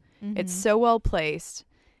thoughtful. Mm-hmm. It's so well placed.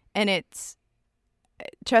 And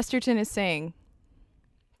Chesterton is saying,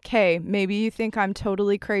 "Okay, maybe you think I'm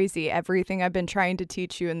totally crazy, everything I've been trying to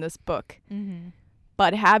teach you in this book. Mm-hmm.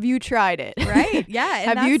 But have you tried it?" Right. Yeah.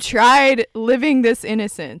 Have you tried living this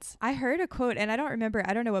innocence? I heard a quote, and I don't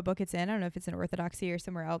know what book it's in. I don't know if it's in Orthodoxy or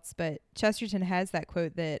somewhere else, but Chesterton has that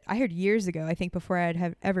quote that I heard years ago, I think before I'd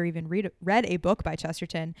have ever even read a book by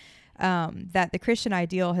Chesterton, that the Christian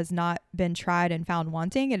ideal has not been tried and found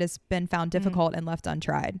wanting. It has been found difficult and left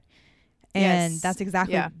untried. And that's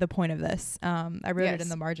exactly the point of this. I wrote it in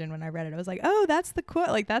the margin when I read it. I was like, oh, that's the quote.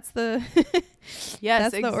 Like that's the,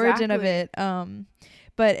 that's the origin of it.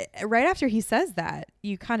 But right after he says that,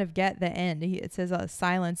 you kind of get the end. It says a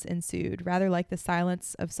silence ensued, rather like the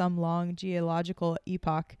silence of some long geological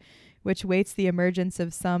epoch, which waits the emergence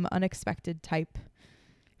of some unexpected type.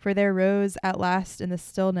 For there rose at last in the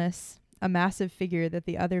stillness a massive figure that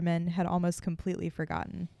the other men had almost completely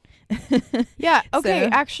forgotten. Yeah. Okay. So,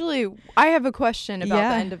 actually, I have a question about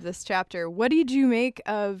the end of this chapter. What did you make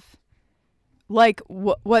of, like,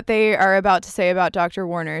 what they are about to say about Dr.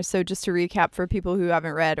 Warner? So just to recap for people who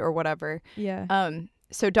haven't read or whatever. Yeah.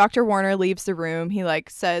 So Dr. Warner leaves the room. He like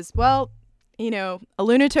says, "Well, you know, a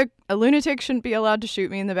lunatic shouldn't be allowed to shoot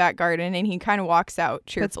me in the back garden," and he kind of walks out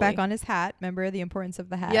cheerfully. Puts back on his hat. Remember the importance of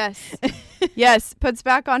the hat. Yes. Yes. Puts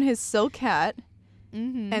back on his silk hat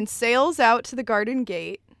and sails out to the garden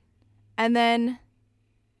gate. And then,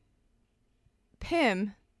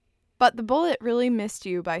 "Pym, but the bullet really missed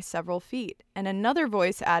you by several feet." And another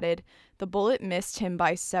voice added, "The bullet missed him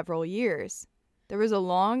by several years." There was a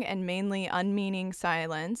long and mainly unmeaning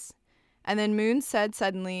silence. And then Moon said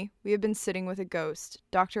suddenly, "We have been sitting with a ghost.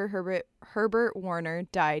 Dr. Herbert Warner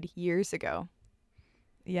died years ago."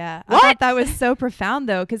 Yeah. What? I thought that was so profound,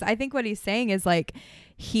 though, because I think what he's saying is, like,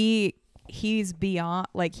 he's beyond,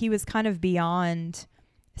 like, he was kind of beyond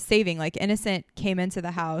saving. Like, Innocent came into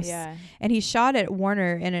the house and he shot at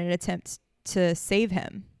Warner in an attempt to save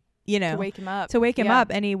him, you know, to wake him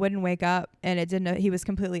up, and he wouldn't wake up, and he was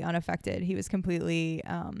completely unaffected. He was completely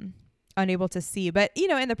unable to see, but you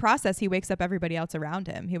know, in the process he wakes up everybody else around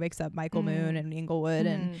him. He wakes up Michael Moon and Inglewood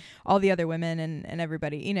and all the other women and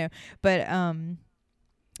everybody, you know, but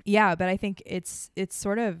but I think it's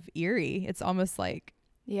sort of eerie. It's almost like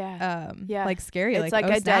like scary. It's like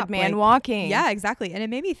a dead man walking. Yeah, exactly. And it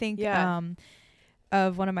made me think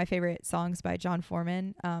of one of my favorite songs by John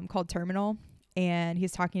Foreman called Terminal. And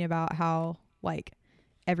he's talking about how like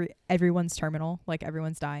everyone's terminal, like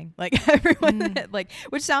everyone's dying, like everyone like,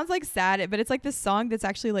 which sounds like sad, but it's like this song that's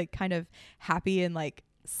actually like kind of happy and like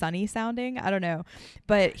sunny sounding. I don't know.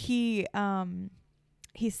 But he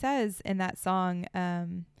says in that song,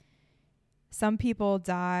 some people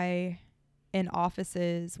die in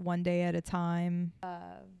offices one day at a time.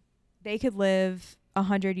 They could live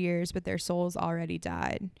 100 years, but their soul's already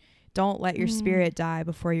died. Don't let your spirit die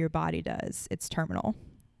before your body does. It's terminal.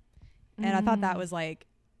 And I thought that was like,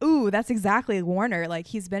 ooh, that's exactly Warner. Like,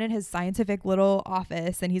 he's been in his scientific little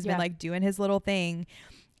office and he's been like doing his little thing,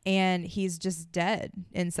 and he's just dead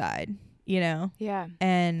inside, you know? Yeah.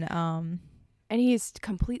 And he's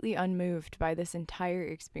completely unmoved by this entire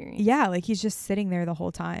experience. Yeah, like he's just sitting there the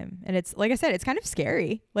whole time. And it's, like I said, it's kind of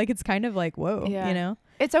scary. Like, it's kind of like, whoa, you know?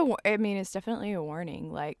 It's definitely a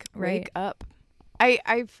warning. Like, wake up.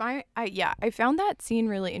 I found that scene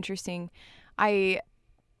really interesting. I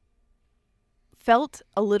felt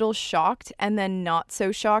a little shocked and then not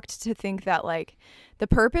so shocked to think that like the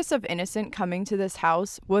purpose of Innocent coming to this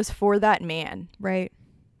house was for that man. Right.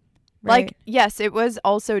 Like, yes, it was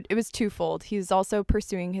twofold. He's also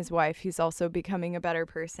pursuing his wife. He's also becoming a better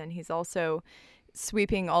person. He's also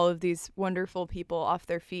sweeping all of these wonderful people off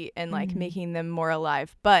their feet and like making them more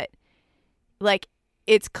alive. But like,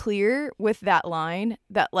 it's clear with that line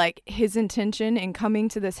that like his intention in coming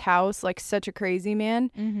to this house, like such a crazy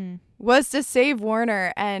man, was to save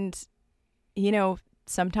Warner. And, you know,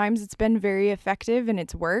 sometimes it's been very effective and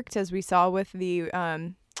it's worked, as we saw with the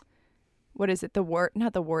what is it,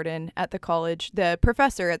 not the warden at the college, the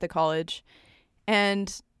professor at the college.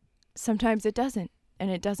 And sometimes it doesn't, and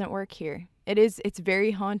it doesn't work here. It's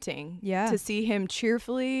very haunting to see him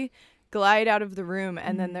cheerfully glide out of the room,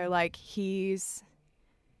 and then they're like he's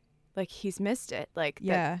missed it, like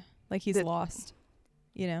like he's lost,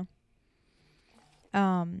 you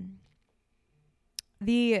know.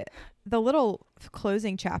 The little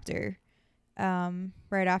closing chapter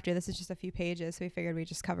right after this is just a few pages, so we figured we'd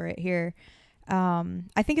just cover it here.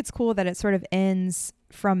 I think it's cool that it sort of ends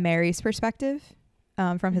from Mary's perspective,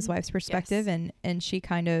 from his wife's perspective, and she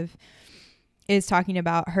kind of is talking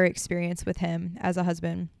about her experience with him as a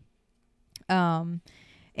husband. And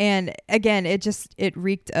again, it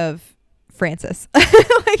reeked of Frances.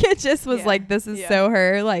 Like it just was like, this is so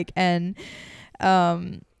her, like, and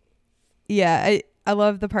I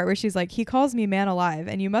love the part where she's like, he calls me man alive,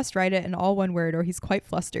 and you must write it in all one word or he's quite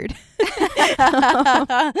flustered.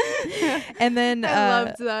 And then I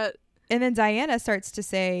loved that. And then Diana starts to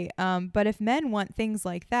say, but if men want things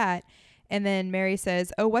like that, and then Mary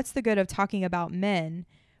says, oh, what's the good of talking about men?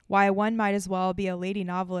 Why, one might as well be a lady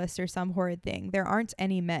novelist or some horrid thing. There aren't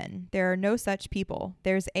any men. There are no such people.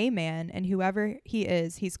 There's a man, and whoever he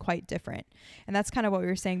is, he's quite different. And that's kind of what we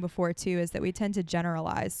were saying before, too, is that we tend to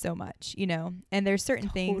generalize so much, you know, and there's certain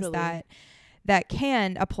things that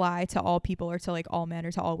can apply to all people or to like all men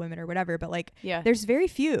or to all women or whatever. But like, there's very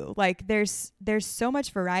few. Like there's so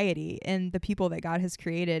much variety in the people that God has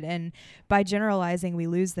created. And by generalizing, we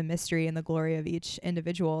lose the mystery and the glory of each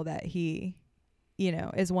individual that he, you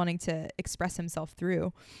know, is wanting to express himself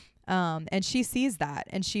through. And she sees that,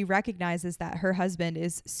 and she recognizes that her husband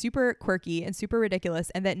is super quirky and super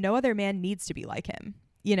ridiculous, and that no other man needs to be like him,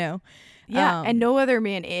 you know? And no other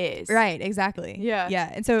man is. Right, exactly.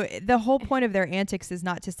 Yeah. And so the whole point of their antics is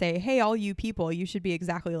not to say, hey, all you people, you should be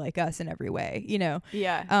exactly like us in every way, you know?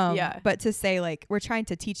 But to say, like, we're trying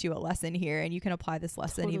to teach you a lesson here, and you can apply this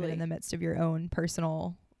lesson even in the midst of your own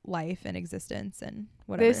personal life and existence and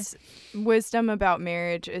whatever. This wisdom about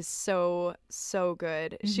marriage is so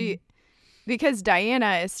good. Because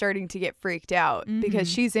Diana is starting to get freaked out because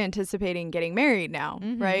she's anticipating getting married now,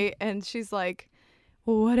 right? And she's like,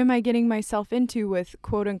 well, what am I getting myself into with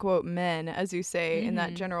quote unquote men, as you say, in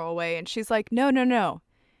that general way? And she's like, no,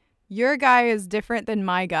 your guy is different than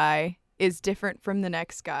my guy is different from the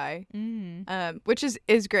next guy, which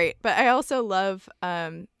is great. But I also love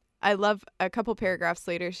I love a couple paragraphs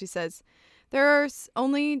later, she says, there are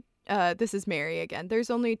only, this is Mary again,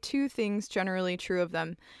 there's only two things generally true of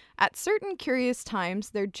them. At certain curious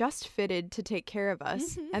times, they're just fitted to take care of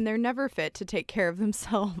us, and they're never fit to take care of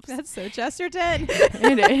themselves. That's so Chesterton.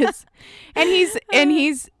 It is. And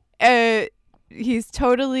he's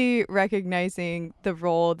totally recognizing the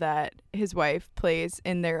role that his wife plays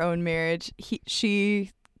in their own marriage.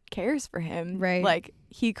 She cares for him, right? Like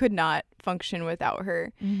he could not function without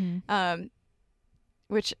her,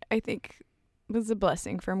 which I think was a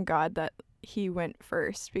blessing from God that he went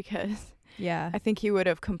first, because I think he would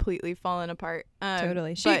have completely fallen apart.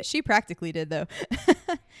 Totally. She practically did, though.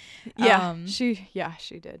 She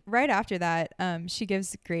did. Right after that, she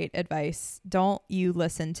gives great advice. Don't you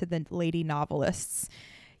listen to the lady novelists.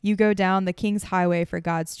 You go down the king's highway for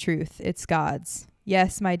God's truth. It's God's.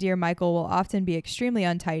 Yes, my dear Michael will often be extremely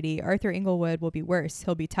untidy. Arthur Inglewood will be worse.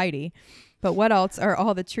 He'll be tidy. But what else are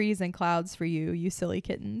all the trees and clouds for you, you silly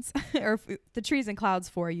kittens? Or the trees and clouds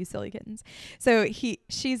for you silly kittens. So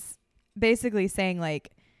she's basically saying,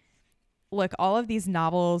 like, look, all of these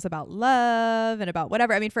novels about love and about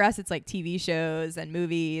whatever. I mean, for us, it's like TV shows and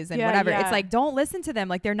movies and whatever. It's like, don't listen to them.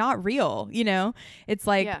 Like, they're not real, you know? It's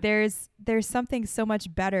like there's something so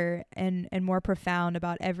much better and more profound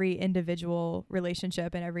about every individual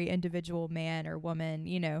relationship and every individual man or woman,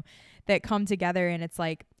 you know, that come together. And it's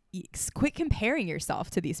like, quit comparing yourself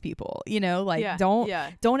to these people, you know, like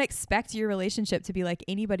don't expect your relationship to be like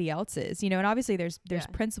anybody else's, you know? And obviously there's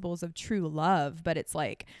principles of true love, but it's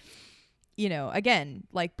like, you know, again,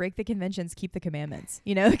 like break the conventions, keep the commandments.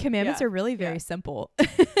 You know, the commandments are really very simple.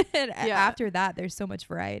 And after that, there's so much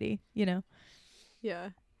variety, you know? Yeah.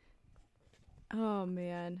 Oh,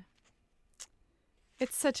 man.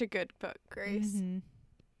 It's such a good book, Grace. Mm-hmm.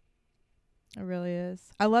 It really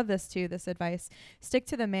is. I love this too, this advice. Stick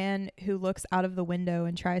to the man who looks out of the window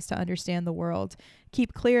and tries to understand the world.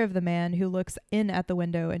 Keep clear of the man who looks in at the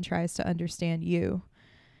window and tries to understand you.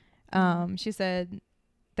 She said,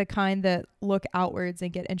 the kind that look outwards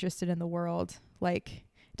and get interested in the world. Like,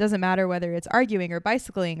 it doesn't matter whether it's arguing or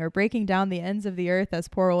bicycling or breaking down the ends of the earth as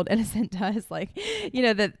poor old Innocent does. Like, you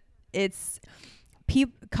know, that it's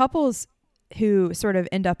couples who sort of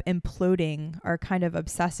end up imploding are kind of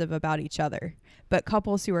obsessive about each other, but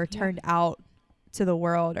couples who are turned out to the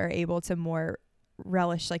world are able to more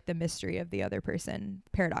relish like the mystery of the other person,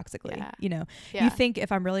 paradoxically. You know, you think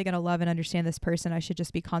if I'm really going to love and understand this person, I should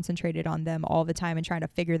just be concentrated on them all the time and trying to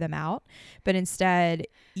figure them out. But instead,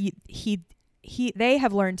 they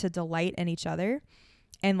have learned to delight in each other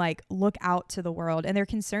and like look out to the world, and they're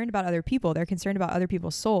concerned about other people. They're concerned about other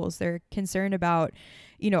people's souls. They're concerned about,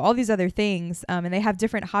 you know, all these other things. And they have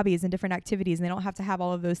different hobbies and different activities, and they don't have to have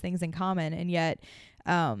all of those things in common. And yet,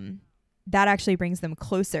 that actually brings them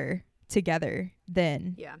closer together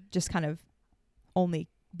than just kind of only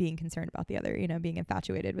being concerned about the other, you know, being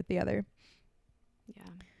infatuated with the other.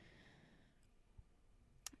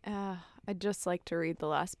 Yeah. I'd just like to read the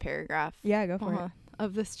last paragraph. Yeah, go for it.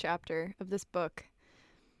 Of this chapter, of this book.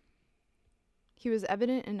 He was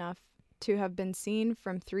evident enough to have been seen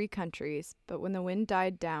from 3 countries, but when the wind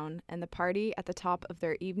died down and the party at the top of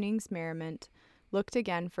their evening's merriment looked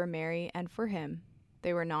again for Mary and for him,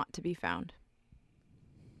 they were not to be found.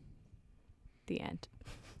 The end.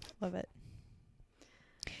 Love it.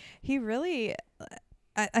 He really,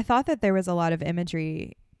 I thought that there was a lot of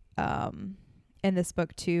imagery in this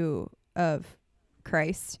book too of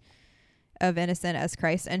Christ, of Innocent as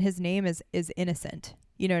Christ, and his name is Innocent.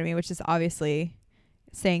 You know what I mean? Which is obviously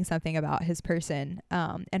saying something about his person.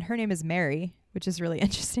 And her name is Mary, which is really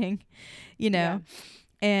interesting, you know? Yeah.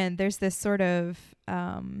 And there's this sort of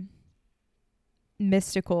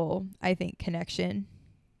mystical, I think, connection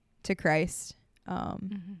to Christ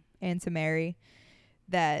and to Mary,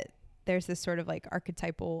 that there's this sort of like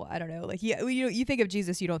archetypal, I don't know, like you think of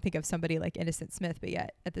Jesus, you don't think of somebody like Innocent Smith, but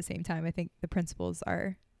yet at the same time, I think the principles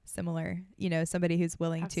are similar. You know, somebody who's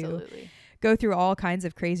willing to go through all kinds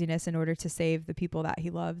of craziness in order to save the people that he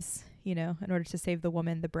loves, you know, in order to save the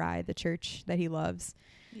woman, the bride, the church that he loves.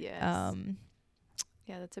 Yes.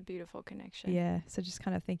 Yeah, that's a beautiful connection. Yeah. So just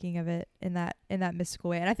kind of thinking of it in that mystical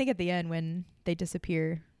way. And I think at the end when they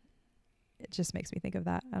disappear, it just makes me think of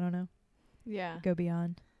that. I don't know. Yeah. Go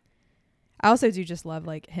beyond. I also do just love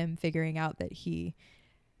like him figuring out that he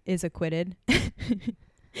is acquitted.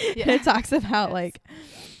 It talks about like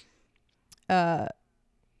the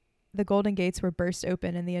golden gates were burst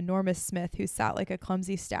open, and the enormous Smith, who sat like a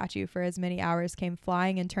clumsy statue for as many hours, came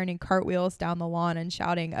flying and turning cartwheels down the lawn and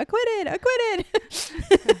shouting, "Acquitted! Acquitted!"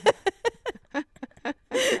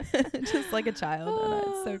 Just like a child.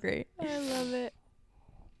 It's so great. I love it.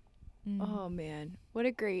 Oh man, what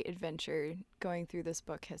a great adventure going through this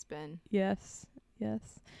book has been. Yes.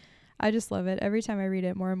 I just love it. Every time I read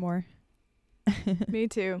it more and more. Me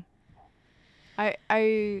too.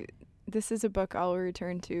 This is a book I'll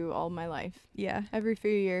return to all my life. Yeah. Every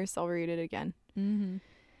few years I'll read it again. Mm-hmm.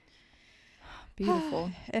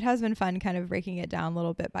 Beautiful. It has been fun kind of breaking it down a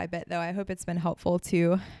little bit by bit, though. I hope it's been helpful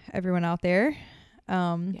to everyone out there.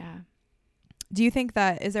 Yeah. Do you think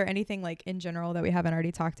that, is there anything like in general that we haven't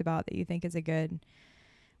already talked about that you think is a good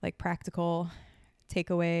like practical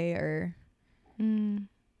takeaway, or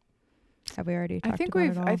have we already talked about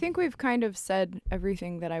it all? I think we've kind of said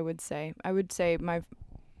everything that I would say. I would say my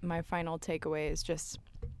final takeaway is just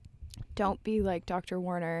don't be like Dr.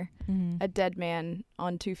 Warner, a dead man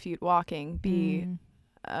on 2 feet walking. Be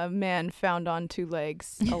a man found on 2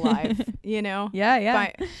 legs alive, you know?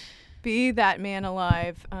 Yeah. Be that man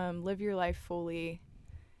alive. Live your life fully.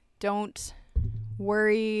 Don't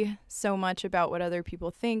worry so much about what other people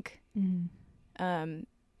think.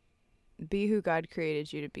 Be who God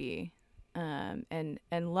created you to be, and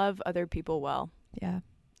love other people well. Yeah.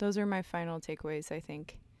 Those are my final takeaways, I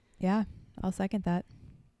think. Yeah, I'll second that.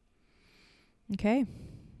 Okay.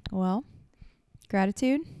 Well,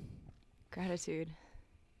 gratitude.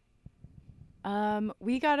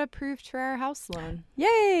 We got approved for our house loan.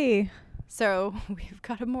 Yay! So we've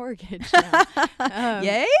got a mortgage now.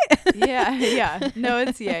 Yay? Yeah. No,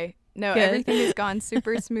 it's yay. No, Good. Everything has gone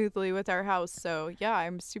super smoothly with our house. So yeah,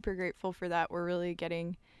 I'm super grateful for that. We're really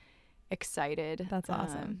getting excited. That's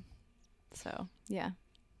awesome. So yeah.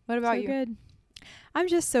 What about So you? good. I'm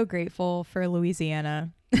just so grateful for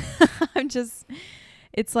Louisiana.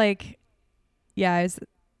 It's like, yeah,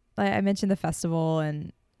 I mentioned the festival,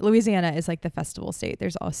 and Louisiana is like the festival state.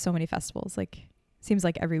 There's so many festivals. Like, seems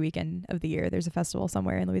like every weekend of the year there's a festival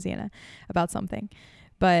somewhere in Louisiana about something.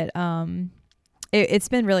 But it's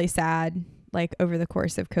been really sad, like over the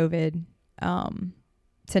course of COVID,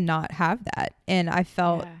 to not have that. And I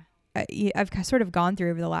felt I've sort of gone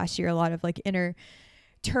through over the last year a lot of like inner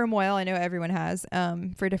turmoil. I know everyone has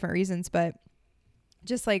for different reasons, but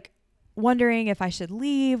just like wondering if I should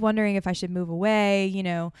leave, wondering if I should move away, you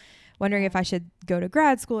know, wondering if I should go to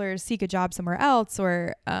grad school or seek a job somewhere else,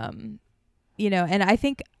 or you know. And I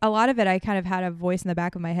think a lot of it, I kind of had a voice in the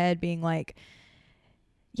back of my head being like,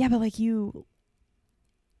 yeah, but like you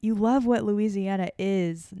love what Louisiana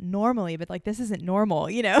is normally, but like this isn't normal,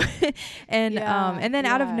 you know. And then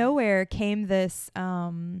out of nowhere came this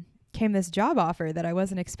job offer that I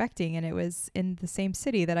wasn't expecting, and it was in the same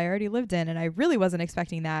city that I already lived in, and I really wasn't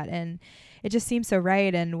expecting that, and it just seemed so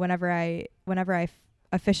right. And whenever I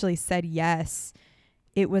officially said yes,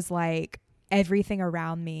 it was like everything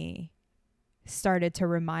around me started to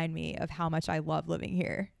remind me of how much I love living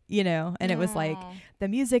here, you know. And it was like the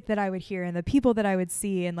music that I would hear and the people that I would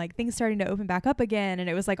see, and like things starting to open back up again. And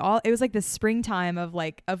it was like the springtime of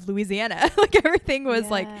Louisiana. Like everything was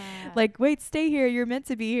like, wait, stay here. You're meant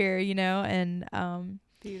to be here, you know? And,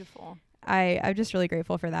 beautiful. I'm just really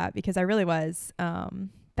grateful for that, because I really was,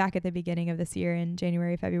 back at the beginning of this year in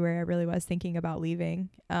January, February, I really was thinking about leaving.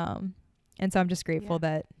 And so I'm just grateful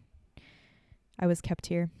that I was kept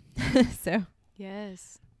here. So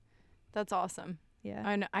yes, that's awesome.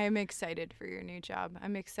 Yeah, I am excited for your new job.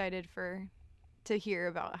 I'm excited to hear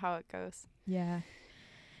about how it goes. Yeah,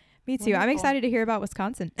 me too. Wonderful. I'm excited to hear about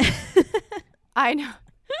Wisconsin. I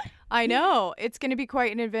know it's going to be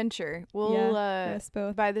quite an adventure. We'll yes,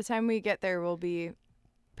 both. By the time we get there, we'll be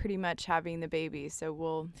pretty much having the baby, so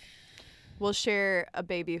we'll share a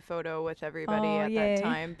baby photo with everybody at that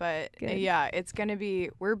time. But it's going to be,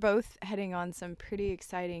 we're both heading on some pretty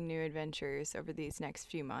exciting new adventures over these next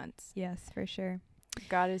few months. Yes, for sure.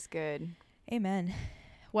 God is good. Amen.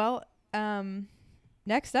 Well,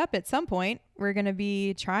 next up at some point, we're going to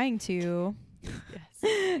be trying to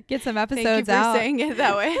get some episodes out. Thank you for saying it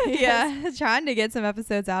that way. Yeah, trying to get some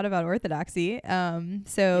episodes out about Orthodoxy.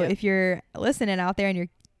 So if you're listening out there and you're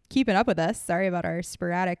keeping up with us, sorry about our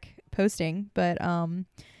sporadic posting, but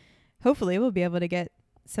hopefully we'll be able to get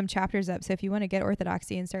some chapters up. So if you want to get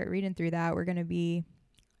Orthodoxy and start reading through that, we're going to be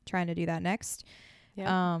trying to do that next.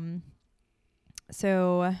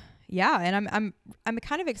 So yeah, and I'm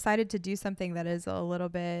kind of excited to do something that is a little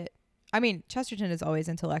bit, I mean, Chesterton is always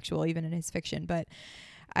intellectual even in his fiction, but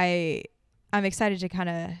I'm excited to kind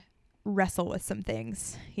of wrestle with some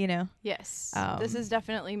things, you know. Yes. This is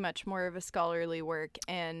definitely much more of a scholarly work,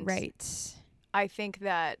 and I think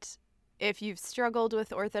that if you've struggled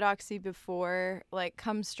with Orthodoxy before, like,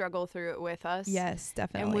 come struggle through it with us. Yes,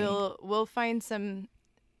 definitely. And we'll find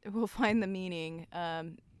the meaning.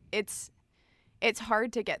 It's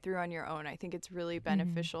hard to get through on your own. I think it's really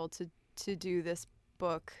beneficial to do this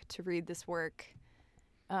book, to read this work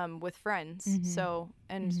with friends. So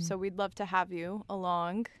we'd love to have you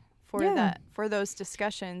along for those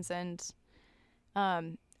discussions, and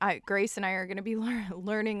Grace and I are going to be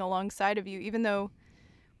learning alongside of you. Even though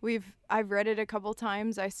I've read it a couple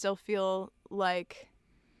times, I still feel like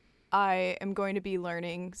I am going to be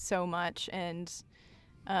learning so much, and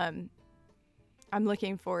I'm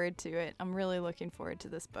looking forward to it. I'm really looking forward to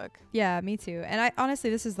this book. Yeah, me too. And I honestly,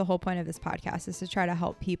 this is the whole point of this podcast, is to try to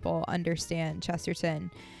help people understand Chesterton,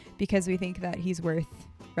 because we think that he's worth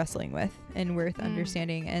wrestling with and worth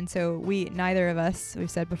understanding. And so neither of us, we've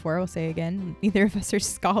said before, we'll say again, neither of us are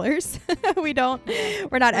scholars. we're not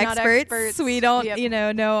experts. We don't,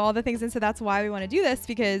 know all the things. And so that's why we want to do this,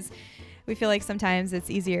 because we feel like sometimes it's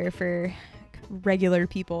easier for regular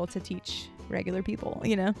people to teach regular people,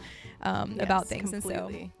 about things.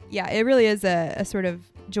 Completely. And so, yeah, it really is a sort of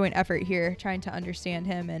joint effort here, trying to understand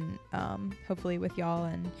him, and hopefully with y'all.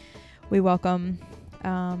 And we welcome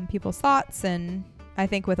people's thoughts, and I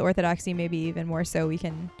think with Orthodoxy maybe even more so, we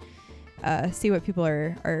can see what people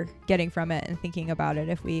are getting from it and thinking about it,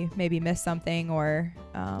 if we maybe miss something or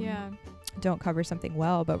don't cover something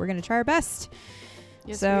well, but we're going to try our best.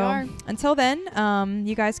 Yes, so we are. Until then,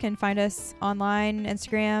 you guys can find us online,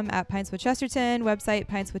 Instagram at Pints with Chesterton, website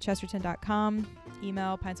pintswithchesterton.com,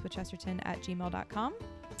 email pintswithchesterton@gmail.com.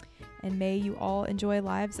 And may you all enjoy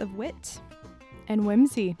lives of wit and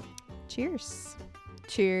whimsy. Cheers.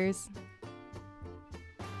 Cheers.